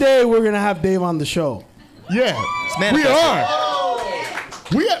 one day we're going to have Dave on the show. Yeah, we are.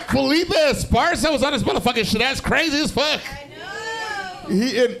 We had Felipe Esparza was on this motherfucking shit. That's crazy as fuck. I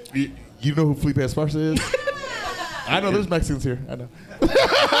know. You know who Felipe Esparza is? I know there's Mexicans here. I know.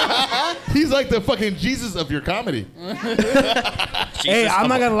 He's like the fucking Jesus of your comedy. Hey, I'm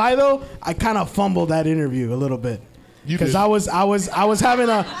not gonna lie though. I kind of fumbled that interview a little bit because I was having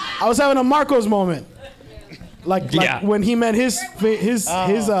a Marcos moment. Like when he met his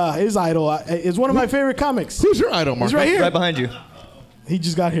idol. It's one of my favorite comics. Who's your idol, Marcos? He's right here. Right behind you. He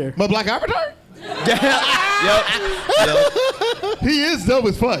just got here. My black avatar? Yep. He is dope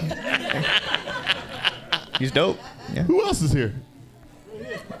as fuck. He's dope. Yeah. Who else is here?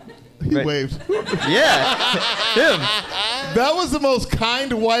 He waved. Yeah, him. That was the most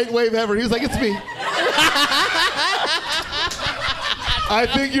kind white wave ever. He was like, it's me. I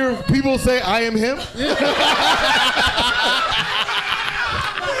think your people say I am him.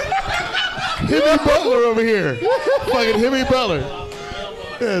 Himmy Butler over here. Fucking Himmy Butler.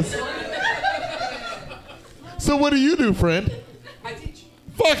 Yes. So what do you do, friend? I teach.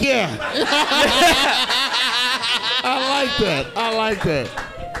 Fuck yeah. I like that. I like that.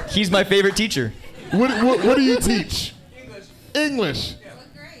 He's my favorite teacher. What do you teach? English. English.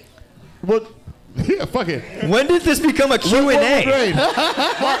 What? Yeah, fuck it. When did this become a Q&A? What grade?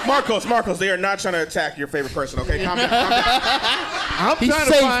 Marcos, they are not trying to attack your favorite person, okay? Calm down. I'm trying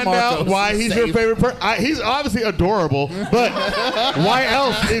to find out why he's your favorite person. He's obviously adorable, but why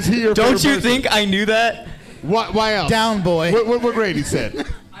else is he your favorite person? Don't you think I knew that? Why else? Down, boy. What grade he said?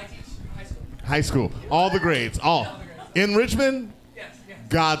 I teach high school. High school. All the grades. All. In Richmond? Yes.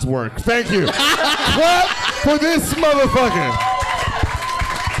 God's work. Thank you. Clap for this motherfucker.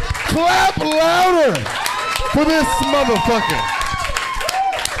 Clap louder for this motherfucker.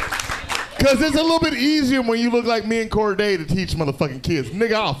 Because it's a little bit easier when you look like me and Corday to teach motherfucking kids.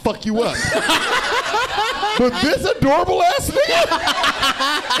 Nigga, I'll fuck you up. But this adorable ass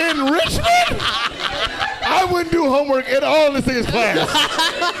nigga in Richmond? I wouldn't do homework at all in this nigga's class.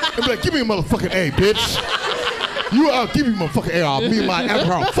 I'd be like, give me a motherfucking A, bitch. I'll give you a motherfucking A. Me and my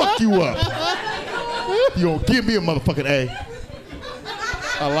avatar, I'll fuck you up. You don't give me a motherfucking A.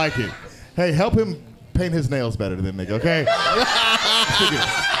 I like it. Hey, help him paint his nails better than nigga, okay?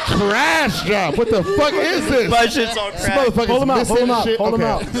 Trash job. What the fuck is this? My shit's on This crack. motherfucker's Hold him out, missing hold him out, shit. hold him Okay,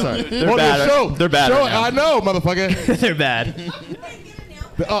 out. sorry. They're bad. They're bad Show right it. now. I know, motherfucker. They're bad.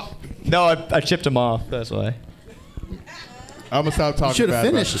 No, I chipped him off. That's why. I'm gonna stop talking. Should have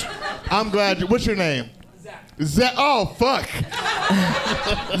bad about finished. you. I'm glad. What's your name? Zach. Oh fuck.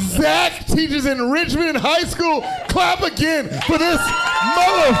 Zach teaches in Richmond High School. Clap again for this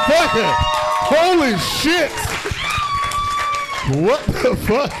motherfucker. Holy shit. What the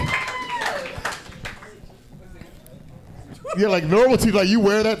fuck? Yeah, like normal teachers, like you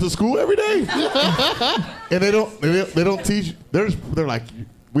wear that to school every day, and they don't teach. They're like,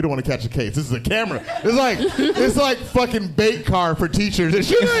 we don't want to catch a case. This is a camera. It's like fucking bait car for teachers. And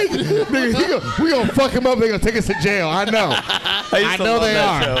shit, like, nigga, we gonna fuck them up. They gonna take us to jail. I know. I know they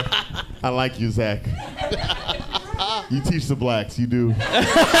are. I like you, Zach. You teach the blacks. You do.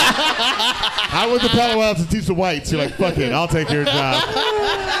 I went to Palo Alto to teach the whites. You're like, fuck it. I'll take your job.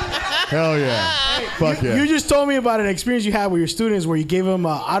 Hell yeah. Fuck yeah. You just told me about an experience you had with your students where you gave them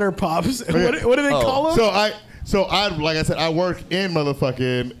Otter Pops. What do they call them? So I like I said, I work in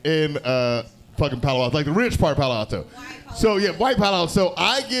fucking Palo Alto, like the rich part of Palo Alto. So yeah, white Palo Alto. So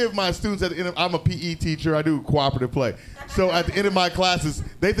I give my students at the end of, I'm a PE teacher. I do cooperative play. So at the end of my classes,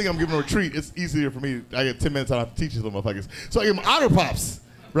 they think I'm giving them a treat. It's easier for me. I get 10 minutes. I don't have to teach these little motherfuckers. So I give them Otter Pops,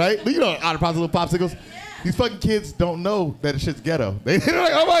 right? You know Otter Pops, little popsicles. These fucking kids don't know that shit's ghetto. They're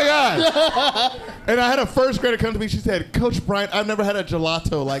like, oh my God. And I had a first grader come to me. She said, Coach Bryant, I've never had a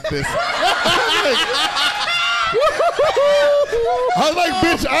gelato like this. I was like,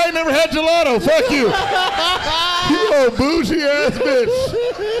 bitch, I ain't never had gelato. Fuck you. You old bougie ass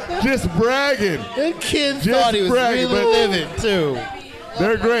bitch. Just bragging. The kids thought he was really living, too.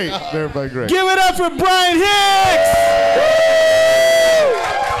 They're great. They're great. Give it up for Brian Hicks!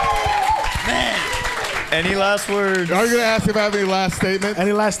 Man. Any last words? Are you going to ask if I have any last statements?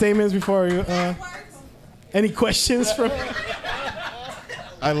 Any last statements before you? Any questions from?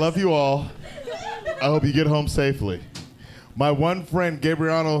 I love you all. I hope you get home safely. My one friend,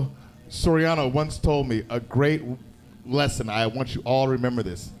 Gabriano Soriano, once told me a great lesson. I want you all to remember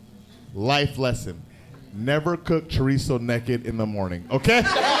this. Life lesson. Never cook chorizo naked in the morning, okay?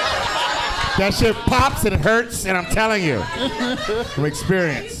 That shit pops and it hurts, and I'm telling you. From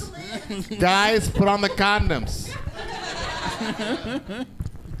experience. Guys, put on the condoms.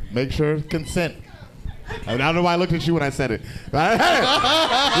 Make sure consent. I don't know why I looked at you when I said it. He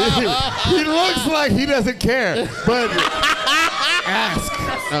looks like he doesn't care, but ask,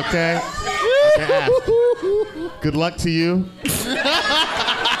 okay? Ask. Good luck to you.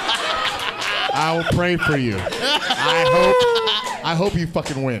 I will pray for you. I hope you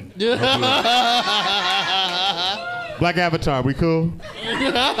fucking win. Black Avatar, we cool?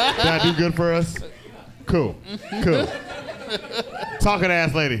 Did I do good for us? Cool. Talking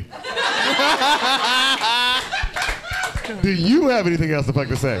ass lady. Do you have anything else to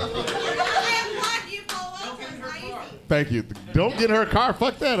fucking say? Thank you. Don't get in her car.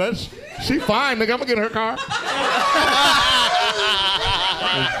 Fuck that. She fine, nigga. I'm gonna get in her car.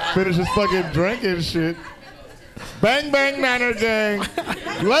 Finish this fucking drinking shit. Bang, bang, Manor gang.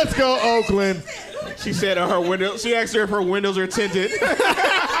 Let's go, Oakland. She said her window. She asked her if her windows are tinted.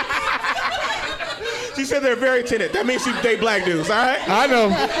 She said they're very tinted. That means she date black dudes, all right? I know.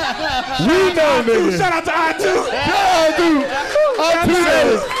 We know, nigga. Shout out to I2.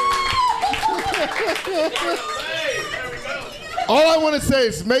 All I want to say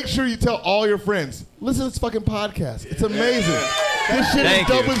is make sure you tell all your friends. Listen to this fucking podcast. It's amazing. This shit is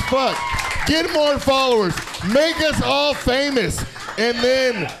dope as fuck. Get more followers. Make us all famous. And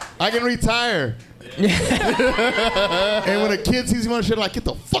then I can retire. And when a kid sees me on shit, like, get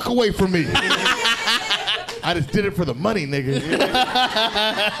the fuck away from me. I just did it for the money, nigga.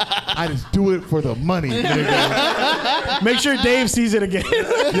 I just do it for the money, nigga. Make sure Dave sees it again.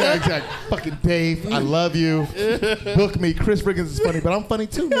 Yeah, exactly. Fucking Dave, I love you. Book me. Chris Riggins is funny, but I'm funny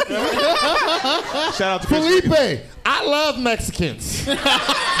too. Shout out to Felipe. I love Mexicans.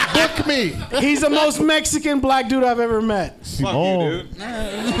 Book me. He's the most Mexican black dude I've ever met. Fuck you, dude.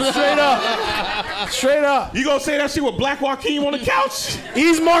 Straight up. You gonna say that shit with Black Joaquin on the couch?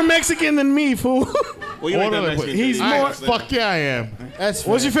 He's more Mexican than me, fool. Well, you ain't that Mexican. He's more. Fuck yeah, I am.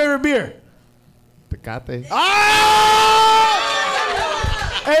 What's your favorite beer? Tecate. Ah!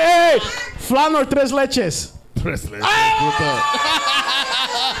 Hey, Flan or Tres Leches? Tres Leches.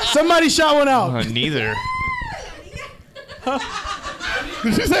 Somebody shot one out. Neither.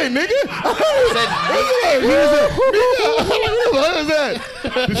 Did she say nigga? What was that?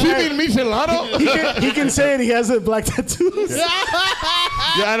 Did she mean Michelado? He can say it. He has a black tattoos.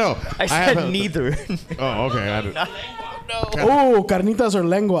 Yeah, I know. I said neither. Oh, okay. Oh, carnitas or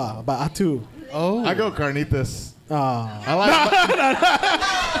lengua by Atu. Oh. I go carnitas. Oh. I like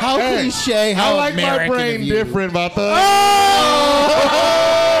how cliche, how I like American my brain of you. different about the.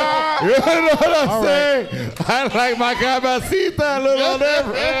 You know what I'm saying? Right. I like my cabecita a little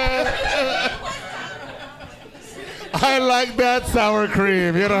different. I like that sour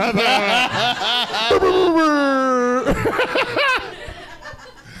cream. You know what I'm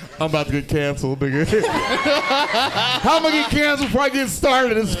I'm about to get canceled, nigga. How am I get canceled before I get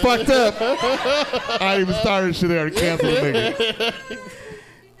started? It's fucked up. I ain't even started shit. They already canceled, nigga.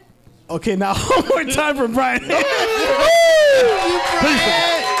 Okay, now one more time for Brian. Peace.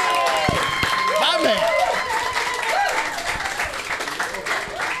 man.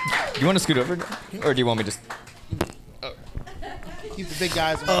 You want to scoot over, or do you want me to? Keep the big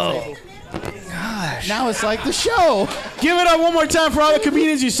guys on the table. Gosh. Now it's like the show. Give it up one more time for all the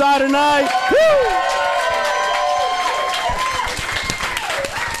comedians you saw tonight. Woo!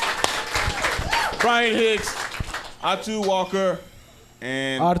 Brian Hicks, Atu Walker,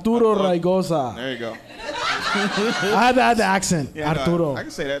 and Arturo Raigosa. There you go. I had to add the accent. Yeah, Arturo. I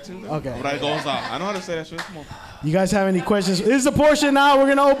can say that too. Okay. Raigosa. I know how to say that shit. Come on. You guys have any questions? This is the portion now.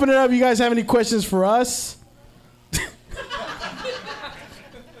 We're going to open it up. You guys have any questions for us?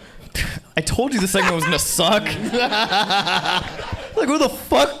 I told you the segment was gonna suck. Like, who the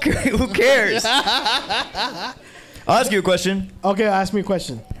fuck? Who cares? I'll ask you a question. Okay, ask me a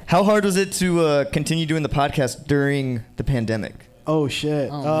question. How hard was it to continue doing the podcast during the pandemic? Oh, shit.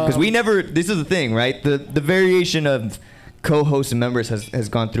 Because we never, this is the thing, right? The variation of co-hosts and members has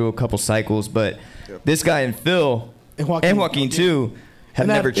gone through a couple cycles, but this guy and Phil, and Joaquin too, have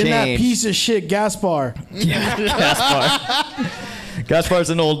never changed. And that piece of shit, Gaspar. Yeah, Gaspar. Gaspar's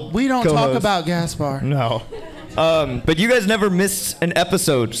an old We don't co-host. talk about Gaspar. No. But you guys never missed an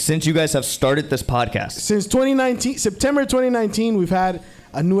episode since you guys have started this podcast. Since 2019, September 2019, we've had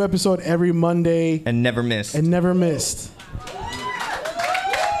a new episode every Monday. And never missed. And never missed.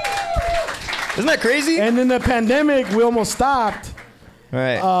 Isn't that crazy? And in the pandemic, we almost stopped.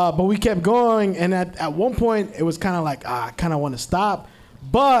 Right. But we kept going. And at one point, it was kind of like, I kind of want to stop.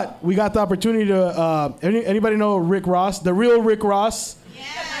 But we got the opportunity to, anybody know Rick Ross? The real Rick Ross? Yeah.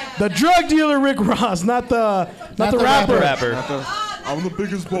 The drug dealer Rick Ross, not the rapper. I'm the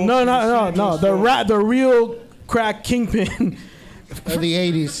biggest ball. No. The real crack kingpin. Of the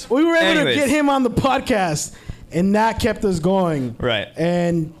 80s. We were able to get him on the podcast, and that kept us going. Right.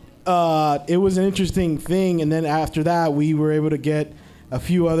 And it was an interesting thing. And then after that, we were able to get a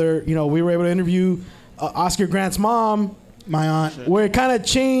few other, we were able to interview Oscar Grant's mom. My aunt. Where it kind of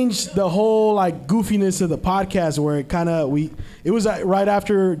changed the whole like goofiness of the podcast, where it kind of it was right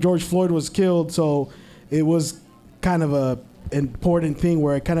after George Floyd was killed, so it was kind of a important thing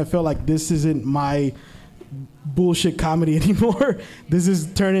where it kind of felt like this isn't my bullshit comedy anymore. This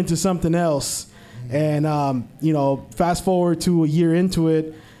is turned into something else. And fast forward to a year into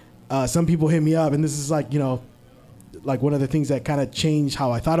it, some people hit me up, and this is like like one of the things that kind of changed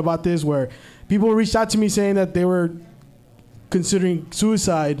how I thought about this, where people reached out to me saying that they were considering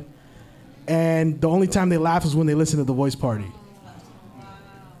suicide, and the only time they laugh is when they listen to The Voice Party.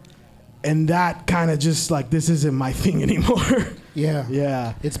 And that kind of just like, this isn't my thing anymore.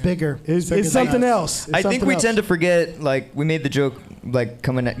 Yeah. It's bigger. It's something else. I think we tend to forget, like, we made the joke, like,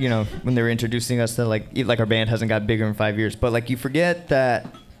 coming at, when they were introducing us, that, like our band hasn't got bigger in 5 years. But, like, you forget that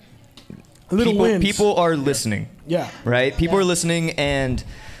people are listening. Yeah. Right? People are listening, and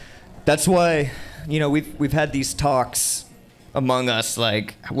that's why, we've had these talks among us,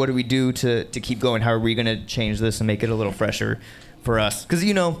 like, what do we do to keep going? How are we going to change this and make it a little fresher for us? Because,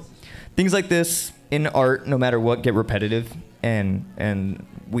 things like this in art, no matter what, get repetitive, and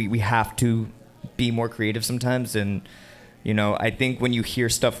we have to be more creative sometimes. And, I think when you hear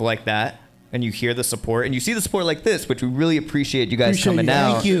stuff like that, and you hear the support, and you see the support like this, which we really appreciate you guys coming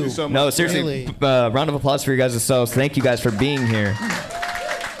out. Thank you so much. No, seriously, round of applause for you guys yourselves. Thank you guys for being here.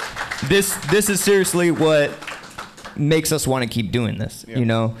 This is seriously what makes us want to keep doing this.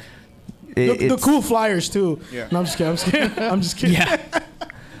 The cool flyers too. Yeah. No, I'm just kidding. I'm just kidding. Yeah.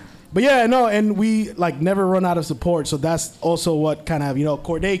 But yeah, no, and we like never run out of support. So that's also what kind of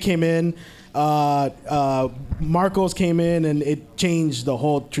Corday came in, Marcos came in, and it changed the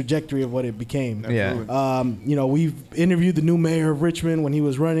whole trajectory of what it became. Yeah. We've interviewed the new mayor of Richmond when he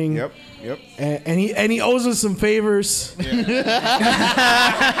was running. Yep. And he owes us some favors. We're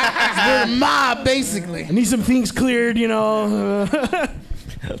a mob, basically. I need some things cleared, The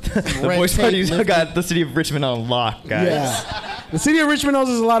Voice Party's got the city of Richmond on lock, guys. Yeah. The city of Richmond owes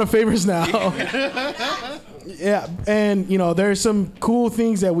us a lot of favors now. Yeah, and there's some cool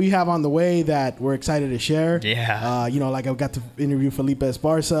things that we have on the way that we're excited to share. Yeah. Like I got to interview Felipe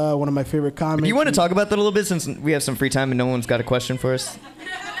Esparza, one of my favorite comics. Do you want to talk about that a little bit since we have some free time and no one's got a question for us?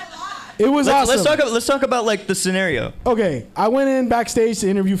 It was awesome. Let's talk about like the scenario. Okay, I went in backstage to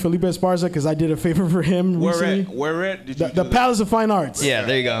interview Felipe Esparza because I did a favor for him recently. Where at? Did you the Palace of Fine Arts. Yeah,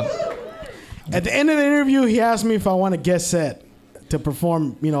 there you go. At the end of the interview, he asked me if I want a guest set to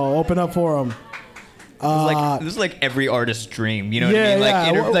perform, open up for him. This is like every artist's dream, you know what I mean?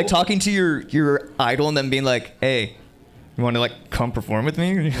 Like, like talking to your idol and then being like, "Hey, you want to like come perform with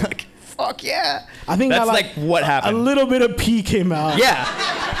me?" And you're like, "Fuck yeah!" I think that's like what happened. A little bit of pee came out. Yeah.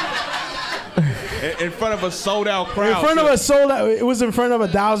 In front of a sold out crowd. In front of a sold out. It was in front of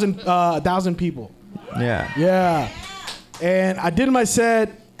 1,000 people. Yeah. Yeah. And I did my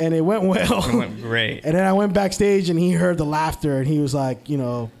set, and it went well. It went great. And then I went backstage, and he heard the laughter, and he was like, you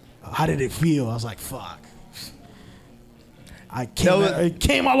know, how did it feel? I was like, fuck. It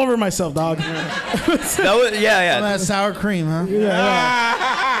came all over myself, dog. That was, yeah. All that sour cream, huh?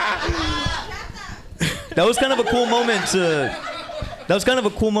 That was kind of a cool moment to. That was kind of a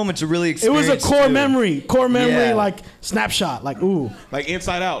cool moment to really experience. It was a core too. memory, like snapshot, like ooh, like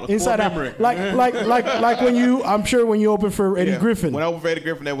Inside Out, Inside core Out, memory. like when you, I'm sure when you opened for Eddie Griffin. When I opened for Eddie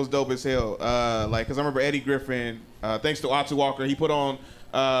Griffin, that was dope as hell. Like, cause I remember Eddie Griffin, thanks to Otto Walker, he put on.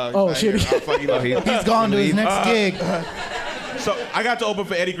 Shit! He's gone to his next gig. So I got to open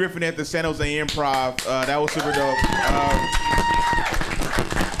for Eddie Griffin at the San Jose Improv. That was super dope.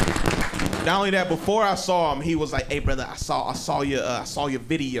 Not only that, before I saw him, he was like, "Hey, brother, I saw your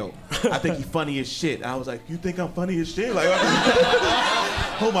video. I think you funny as shit." And I was like, "You think I'm funny as shit?" Like,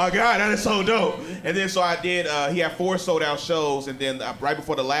 oh my God, that is so dope. And then so I did. He had 4 sold out shows, and then right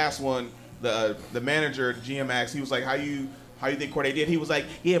before the last one, the manager, the GM asked, he was like, How you think Corday did?" He was like,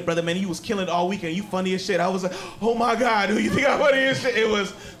 "Yeah, brother, man, you was killing it all weekend. You funny as shit." I was like, "Oh my God, who you think I'm funny as shit?" It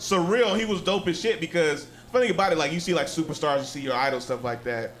was surreal. He was dope as shit because funny about it, like you see like superstars, you see your idols, stuff like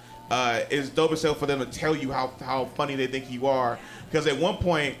that. It's dope as hell for them to tell you how funny they think you are. Because at one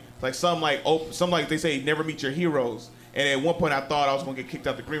point, like some like they say, never meet your heroes. And at one point, I thought I was gonna get kicked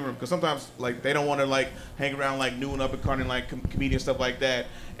out the green room because sometimes like they don't want to like hang around like new and up and coming like comedian stuff like that.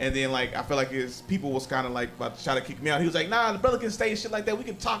 And then like I feel like his people was kind of like about to try to kick me out. He was like, "Nah, the brother can stay and shit like that. We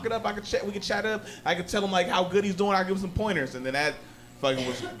can talk it up. We can chat up. I can tell him like how good he's doing. I give him some pointers." And then that fucking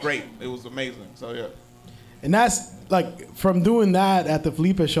was great. It was amazing. So yeah. And that's like from doing that at the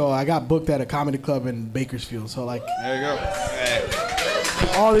Felipe show, I got booked at a comedy club in Bakersfield. So like, there you go.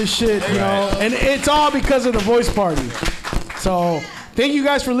 All this shit, you know, and it's all because of the voice party. So thank you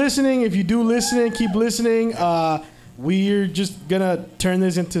guys for listening. If you do listen, keep listening. We're just gonna turn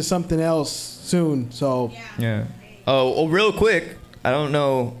this into something else soon. So yeah. Oh, real quick. I don't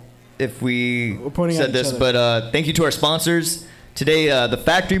know if we said this, but thank you to our sponsors today. The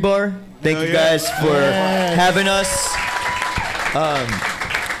Factory Bar. Thank you guys for having us.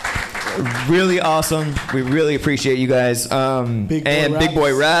 Really awesome. We really appreciate you guys. Big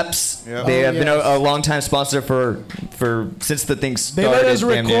Boy Raps. Yep. They have been a long-time sponsor for since the thing started. They let us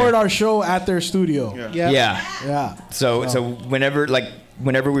record our show at their studio. Yeah. So whenever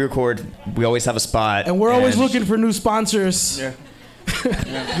we record, we always have a spot. And we're always looking for new sponsors. Yeah.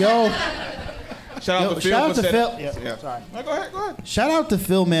 Yo. Shout out to Phil. Shout out to Phil. Yeah. Sorry. No, go ahead. Shout out to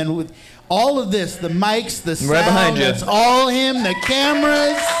Phil, man. With all of this, the mics, the sound, right behind you. That's all him. The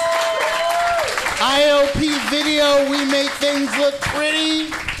cameras, IOP video. We make things look pretty.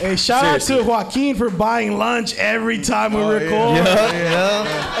 Hey, shout out to Joaquin for buying lunch every time we record. Yeah.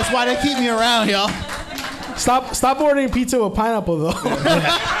 That's why they keep me around, y'all. Stop ordering pizza with pineapple though.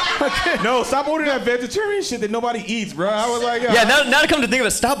 No, stop ordering that vegetarian shit that nobody eats, bro. I was like, now to come to think of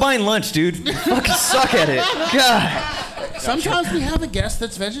it, stop buying lunch, dude. You fucking suck at it. God. Sometimes we have a guest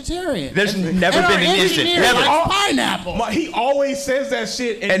that's vegetarian. There's never been an instant. Never. Pineapple. He always says that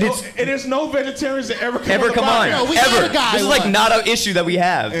shit, and there's no vegetarians that ever come on. No, we ever. had a guy this is like not an issue that we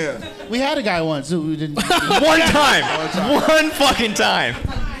have. Yeah. We had a guy once who didn't. One time. One fucking time.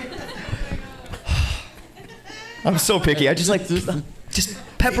 I'm so picky. I just like just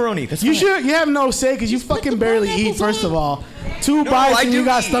pepperoni. That's you have no say because you fucking barely eat. First of all, 2 bites and you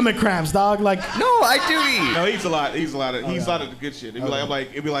got stomach cramps, dog. Like no, I do eat. No, he eats a lot. He eats a lot of the good shit.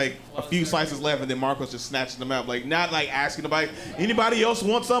 It'd be like a few slices left, and then Marco's just snatching them out. Like not like asking anybody else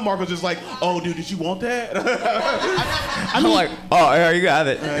want some. Marco's just like, "Oh, dude, did you want that?" I'm like, "Oh, here you have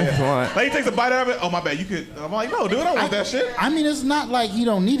it. If you want." Like he takes a bite out of it. Oh, my bad. You could. I'm like, "No, dude, I don't want that shit." I mean, it's not like you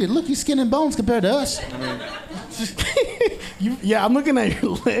don't need it. Look, he's skin and bones compared to us. I'm looking at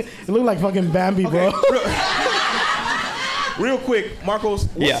your lip. It look like fucking Bambi, bro. Real quick, Marcos,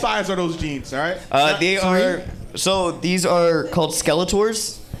 what size are those jeans? All right. These are called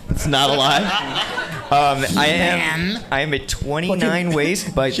Skeletors. It's not a lie. I am a 29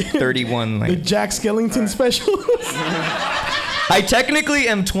 waist by 31 length. The Jack Skellington special. I technically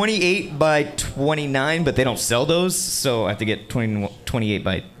am 28 by 29, but they don't sell those, so I have to get 28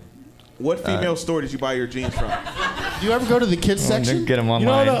 by. What female store did you buy your jeans from? Do you ever go to the kids section? Get them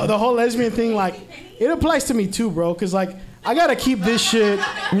online. You know the whole lesbian thing, like it applies to me too, bro. Cause like I gotta keep this shit.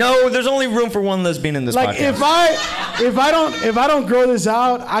 No, there's only room for one lesbian in this podcast. If I don't grow this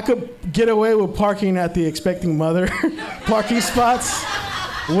out, I could get away with parking at the expecting mother parking spots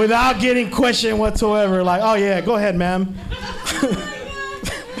without getting questioned whatsoever. Like, oh yeah, go ahead, ma'am.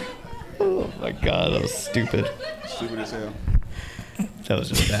 my God, that was stupid. Stupid as hell. That was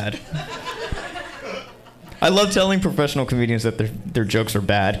just bad. I love telling professional comedians that their jokes are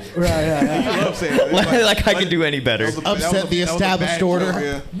bad. Right, yeah. You love saying that. like I can do any better. Upset the established order.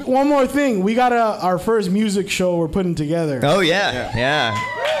 Yeah. One more thing. We got our first music show we're putting together. Oh, yeah.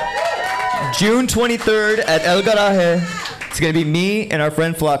 June 23rd at El Garaje. It's going to be me and our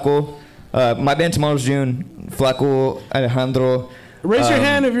friend Flaco. My band Tomorrow's June. Flaco, Alejandro. Raise your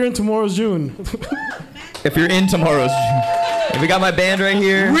hand if you're in Tomorrow's June. If you're in Tomorrow's June. We got my band right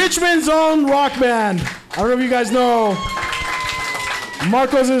here. Richmond's own rock band. I don't know if you guys know.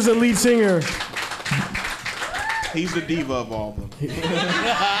 Marcos is the lead singer. He's the diva of all of them.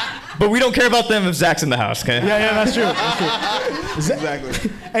 But we don't care about them if Zach's in the house, okay? Yeah, that's true.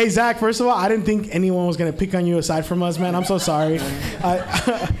 Exactly. Hey, Zach, first of all, I didn't think anyone was going to pick on you aside from us, man. I'm so sorry. I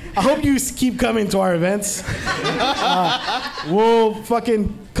hope you keep coming to our events. We'll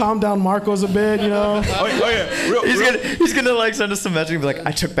fucking calm down Marcos a bit, you know? Oh yeah. He's gonna like send us some message and be like,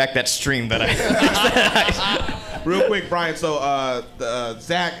 I took back that stream that I... Real quick, Brian. So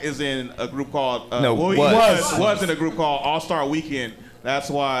Zach is in a group called was in a group called All Star Weekend. That's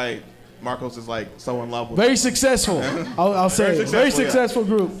why Marcos is like so in love with. Very successful. I'll say very successful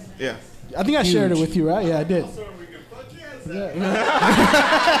group. Yeah. I think I shared it with you, right? Yeah, I did.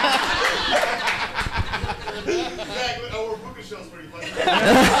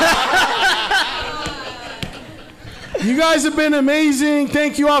 You guys have been amazing.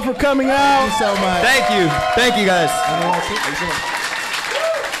 Thank you all for coming out. Thank you so much. Thank you guys.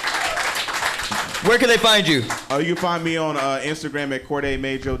 Where can they find you? You can find me on Instagram at Corday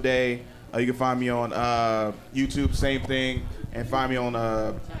Majo Day. You can find me on YouTube, same thing, and find me on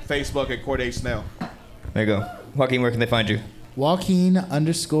Facebook at Corday Snell. There you go. Joaquin, where can they find you?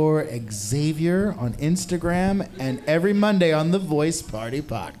 Joaquin_Xavier on Instagram and every Monday on the Voice Party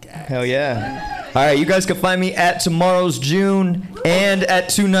Podcast. Hell yeah. All right, you guys can find me at Tomorrow's June and at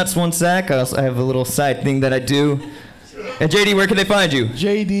 2 Nuts 1 Sack. I have a little side thing that I do. And JD, where can they find you?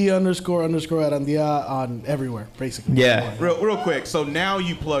 JD__Arandia on everywhere, basically. Yeah. Real quick. So now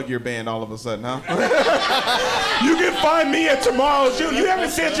you plug your band all of a sudden, huh? You can find me at Tomorrow's June. You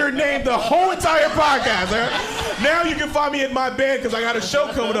haven't said your name the whole entire podcast, huh? Now you can find me at my band because I got a show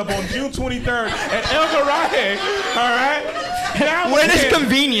coming up on June 23rd at El Garaje. All right? Now when it's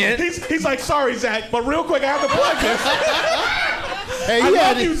convenient. He's like, sorry, Zach, but real quick, I have to plug this. Hey, I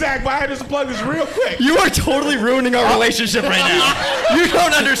love you, Zach, but I had to plug this real quick. You are totally ruining our relationship right now. You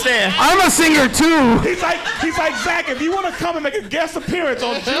don't understand. I'm a singer too. He's like, Zach, if you want to come and make a guest appearance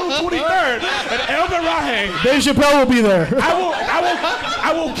on June 23rd at El Garaje, Dave Chappelle will be there.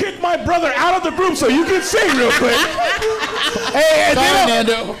 I will kick my brother out of the group so you can sing real quick. Hey,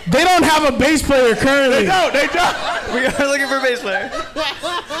 they don't have a bass player currently. They don't. We are looking for a bass player.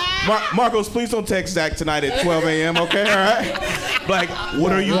 Marcos, please don't text Zach tonight at 12 a.m., okay? All right? Like,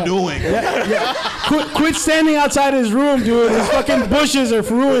 what are you doing? Yeah. Quit standing outside his room, dude. His fucking bushes are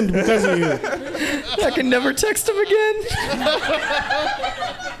ruined because of you. I can never text him again.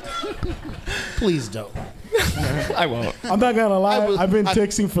 Please don't. I won't. I'm not gonna lie. I've been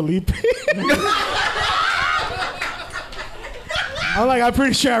texting Felipe. I'm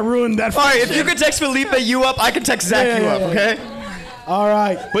pretty sure I ruined that. All right, if you could text Felipe you up, I can text Zach you up, okay? All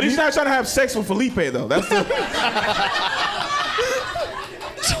right. But he's not trying to have sex with Felipe, though. That's the...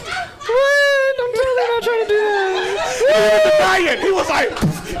 What? I'm totally not trying to do that. He was like,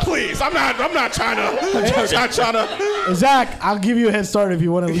 please, I'm not trying to. Zach, I'll give you a head start if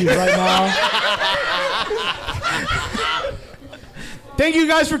you want to leave right now. Thank you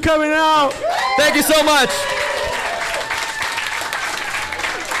guys for coming out. Thank you so much.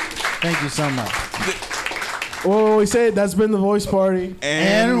 Thank you so much. Well, we say that's been the Voice Party.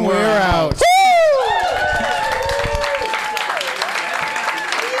 And we're out.